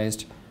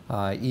normalized.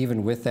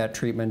 Even with that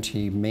treatment,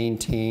 he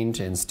maintained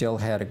and still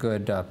had a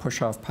good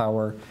push-off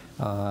power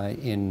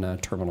in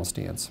terminal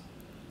stance.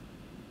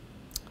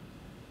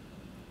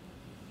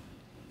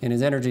 And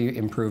his energy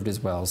improved as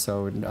well,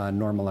 so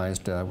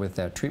normalized with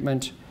that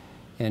treatment.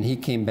 And he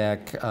came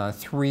back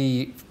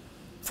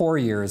 4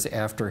 years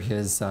after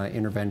his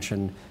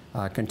intervention,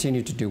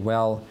 continued to do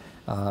well.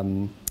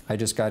 I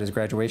just got his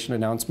graduation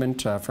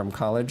announcement from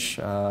college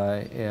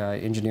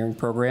engineering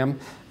program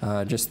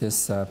just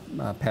this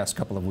past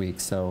couple of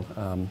weeks. So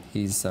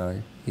he's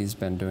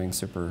been doing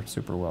super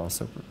well,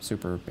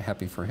 super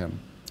happy for him.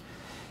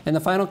 And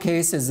the final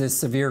case is this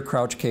severe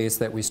crouch case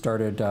that we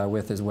started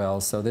with as well.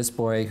 So this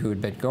boy who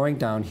had been going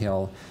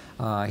downhill,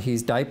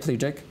 he's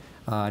diplegic,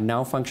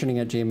 now functioning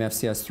at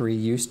GMFCS3,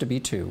 used to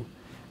be 2,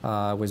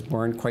 was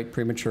born quite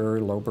premature,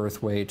 low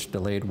birth weight,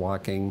 delayed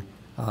walking,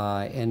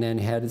 and then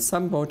had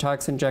some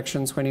Botox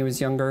injections when he was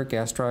younger,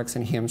 gastrocs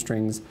and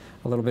hamstrings,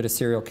 a little bit of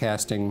serial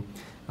casting,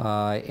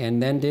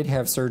 and then did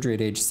have surgery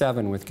at age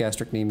 7 with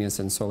gastrocnemius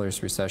and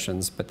soleus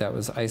recessions, but that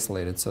was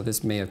isolated, so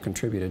this may have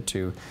contributed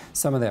to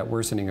some of that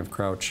worsening of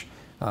crouch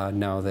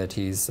now that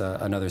he's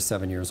another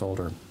 7 years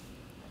older.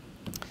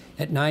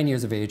 At 9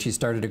 years of age, he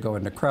started to go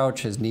into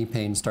crouch. His knee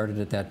pain started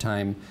at that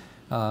time.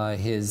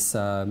 His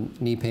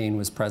knee pain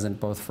was present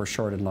both for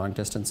short and long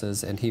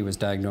distances, and he was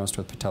diagnosed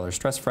with patellar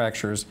stress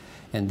fractures.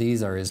 And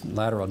these are his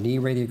lateral knee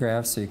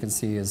radiographs, so you can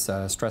see his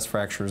stress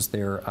fractures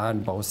there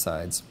on both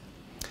sides.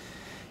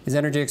 His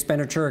energy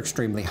expenditure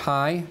extremely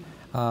high.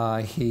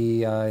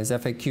 His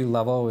FAQ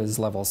level is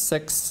level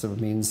 6, so it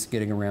means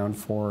getting around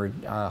for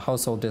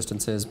household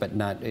distances but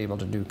not able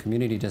to do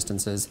community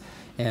distances.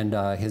 And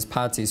his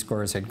Palsy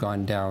scores had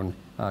gone down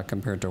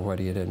compared to what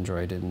he had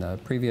enjoyed in the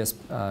previous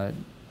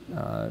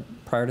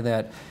prior to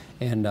that.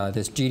 And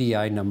this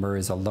GDI number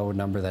is a low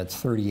number. That's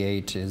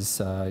 38 is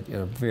a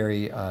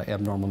very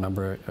abnormal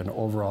number, an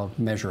overall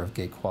measure of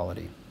gait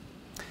quality.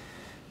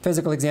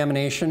 Physical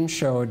examination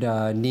showed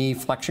knee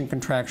flexion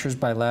contractures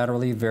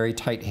bilaterally, very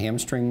tight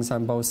hamstrings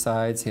on both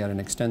sides. He had an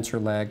extensor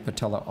lag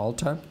patella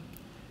alta.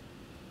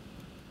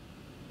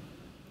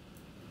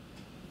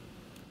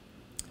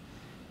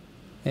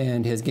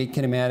 And his gait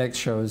kinematics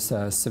shows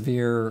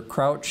severe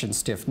crouch and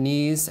stiff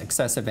knees,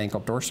 excessive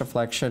ankle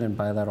dorsiflexion, and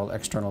bilateral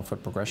external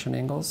foot progression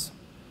angles.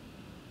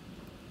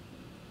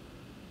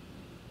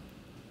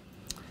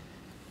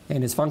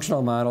 And his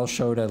functional model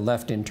showed a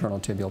left internal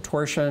tibial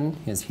torsion.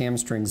 His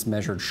hamstrings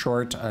measured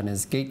short on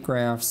his gait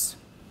graphs.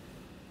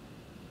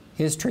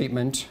 His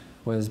treatment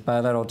was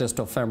bilateral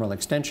distal femoral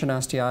extension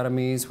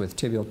osteotomies with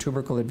tibial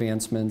tubercle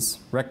advancements,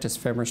 rectus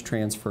femoris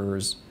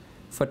transfers,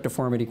 foot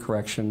deformity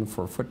correction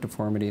for foot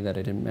deformity that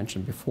I didn't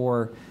mention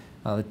before,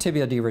 the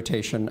tibia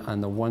derotation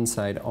on the one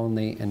side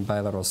only, and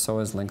bilateral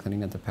psoas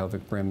lengthening at the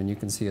pelvic brim. And you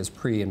can see his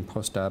pre and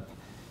post-op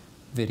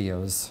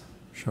videos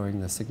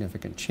showing the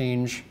significant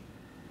change.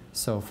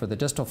 So for the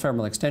distal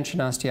femoral extension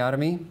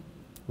osteotomy,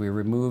 we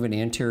remove an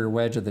anterior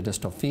wedge of the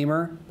distal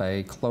femur.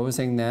 By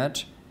closing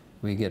that,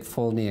 we get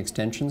full knee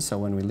extension. So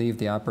when we leave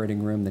the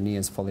operating room, the knee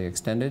is fully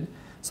extended.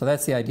 So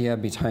that's the idea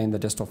behind the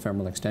distal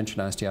femoral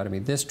extension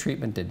osteotomy. This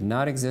treatment did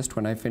not exist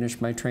when I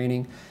finished my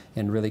training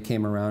and really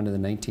came around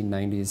in the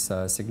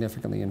 1990s,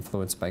 significantly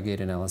influenced by gait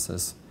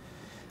analysis.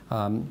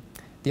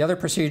 The other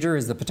procedure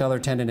is the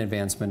patellar tendon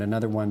advancement,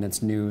 another one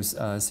that's new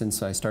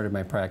since I started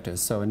my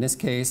practice. So in this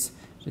case,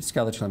 it's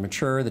skeletally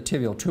mature. The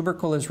tibial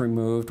tubercle is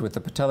removed with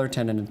the patellar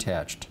tendon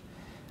attached.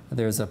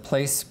 There's a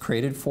place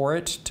created for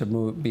it to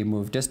be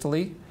moved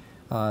distally.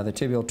 The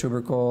tibial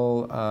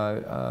tubercle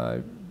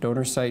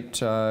donor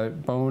site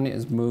bone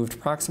is moved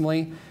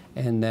proximally,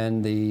 and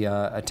then the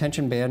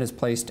attention band is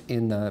placed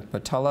in the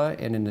patella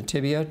and in the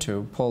tibia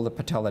to pull the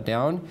patella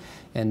down,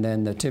 and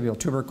then the tibial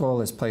tubercle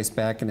is placed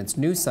back in its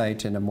new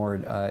site in a more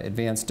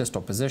advanced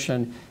distal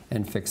position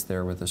and fixed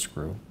there with a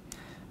screw.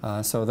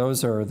 So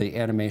those are the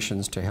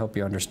animations to help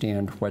you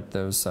understand what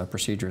those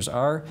procedures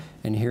are.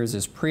 And here's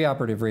his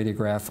preoperative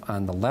radiograph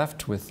on the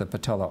left with the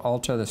patella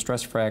alta, the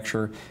stress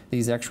fracture.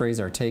 These x-rays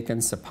are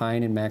taken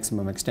supine and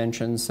maximum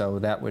extension, so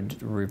that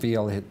would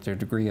reveal the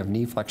degree of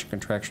knee flexion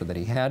contracture that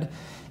he had.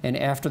 And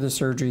after the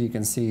surgery, you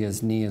can see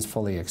his knee is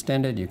fully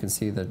extended. You can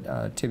see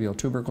the tibial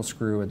tubercle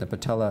screw and the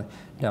patella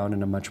down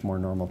in a much more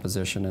normal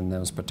position, and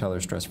those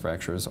patellar stress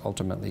fractures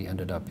ultimately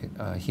ended up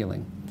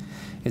healing.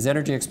 His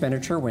energy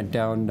expenditure went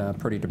down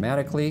pretty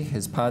dramatically.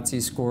 His Palsy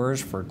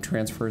scores for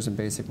transfers in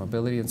basic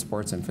mobility and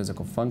sports and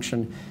physical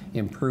function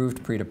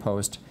improved pre to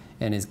post,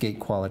 and his gait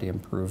quality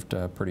improved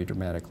pretty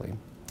dramatically.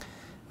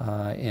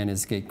 And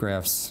his gait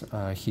graphs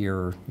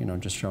here,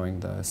 just showing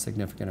the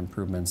significant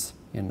improvements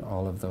in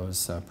all of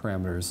those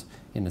parameters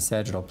in the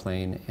sagittal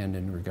plane and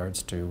in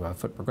regards to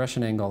foot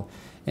progression angle.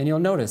 And you'll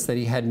notice that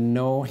he had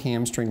no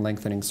hamstring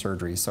lengthening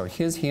surgery. So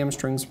his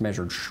hamstrings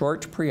measured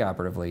short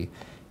preoperatively.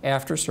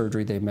 After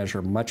surgery, they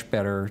measure much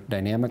better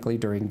dynamically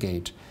during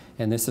gait,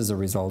 and this is a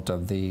result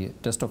of the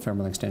distal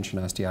femoral extension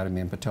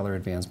osteotomy, and patellar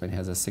advancement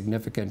has a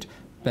significant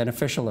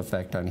beneficial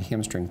effect on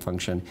hamstring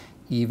function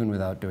even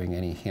without doing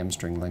any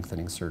hamstring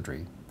lengthening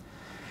surgery.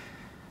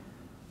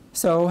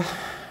 So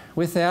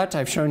with that,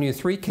 I've shown you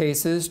 3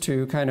 cases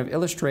to kind of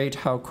illustrate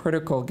how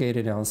critical gait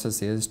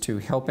analysis is to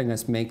helping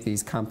us make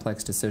these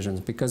complex decisions,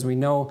 because we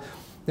know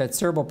that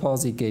cerebral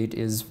palsy gait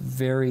is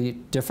very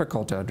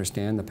difficult to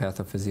understand, the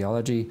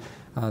pathophysiology,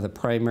 the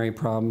primary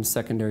problems,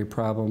 secondary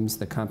problems,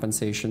 the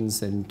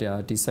compensations, and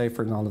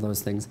deciphering all of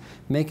those things.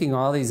 Making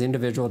all these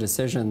individual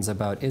decisions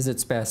about, is it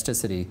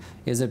spasticity,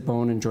 is it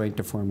bone and joint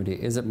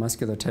deformity, is it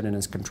muscular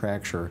tendinous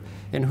contracture,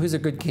 and who's a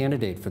good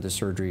candidate for the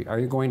surgery? Are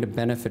you going to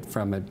benefit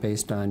from it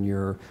based on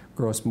your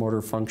gross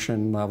motor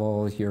function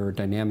level, your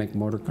dynamic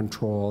motor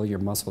control, your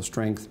muscle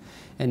strength?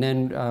 And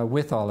then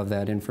with all of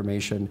that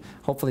information,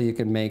 hopefully you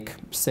can make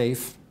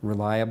safe,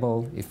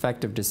 reliable,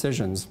 effective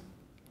decisions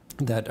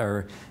that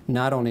are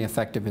not only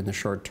effective in the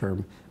short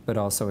term, but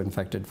also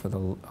effective for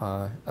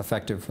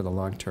the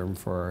long term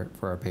for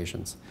our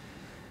patients.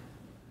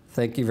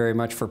 Thank you very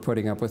much for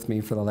putting up with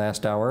me for the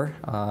last hour,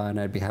 and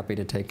I'd be happy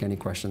to take any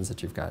questions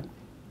that you've got.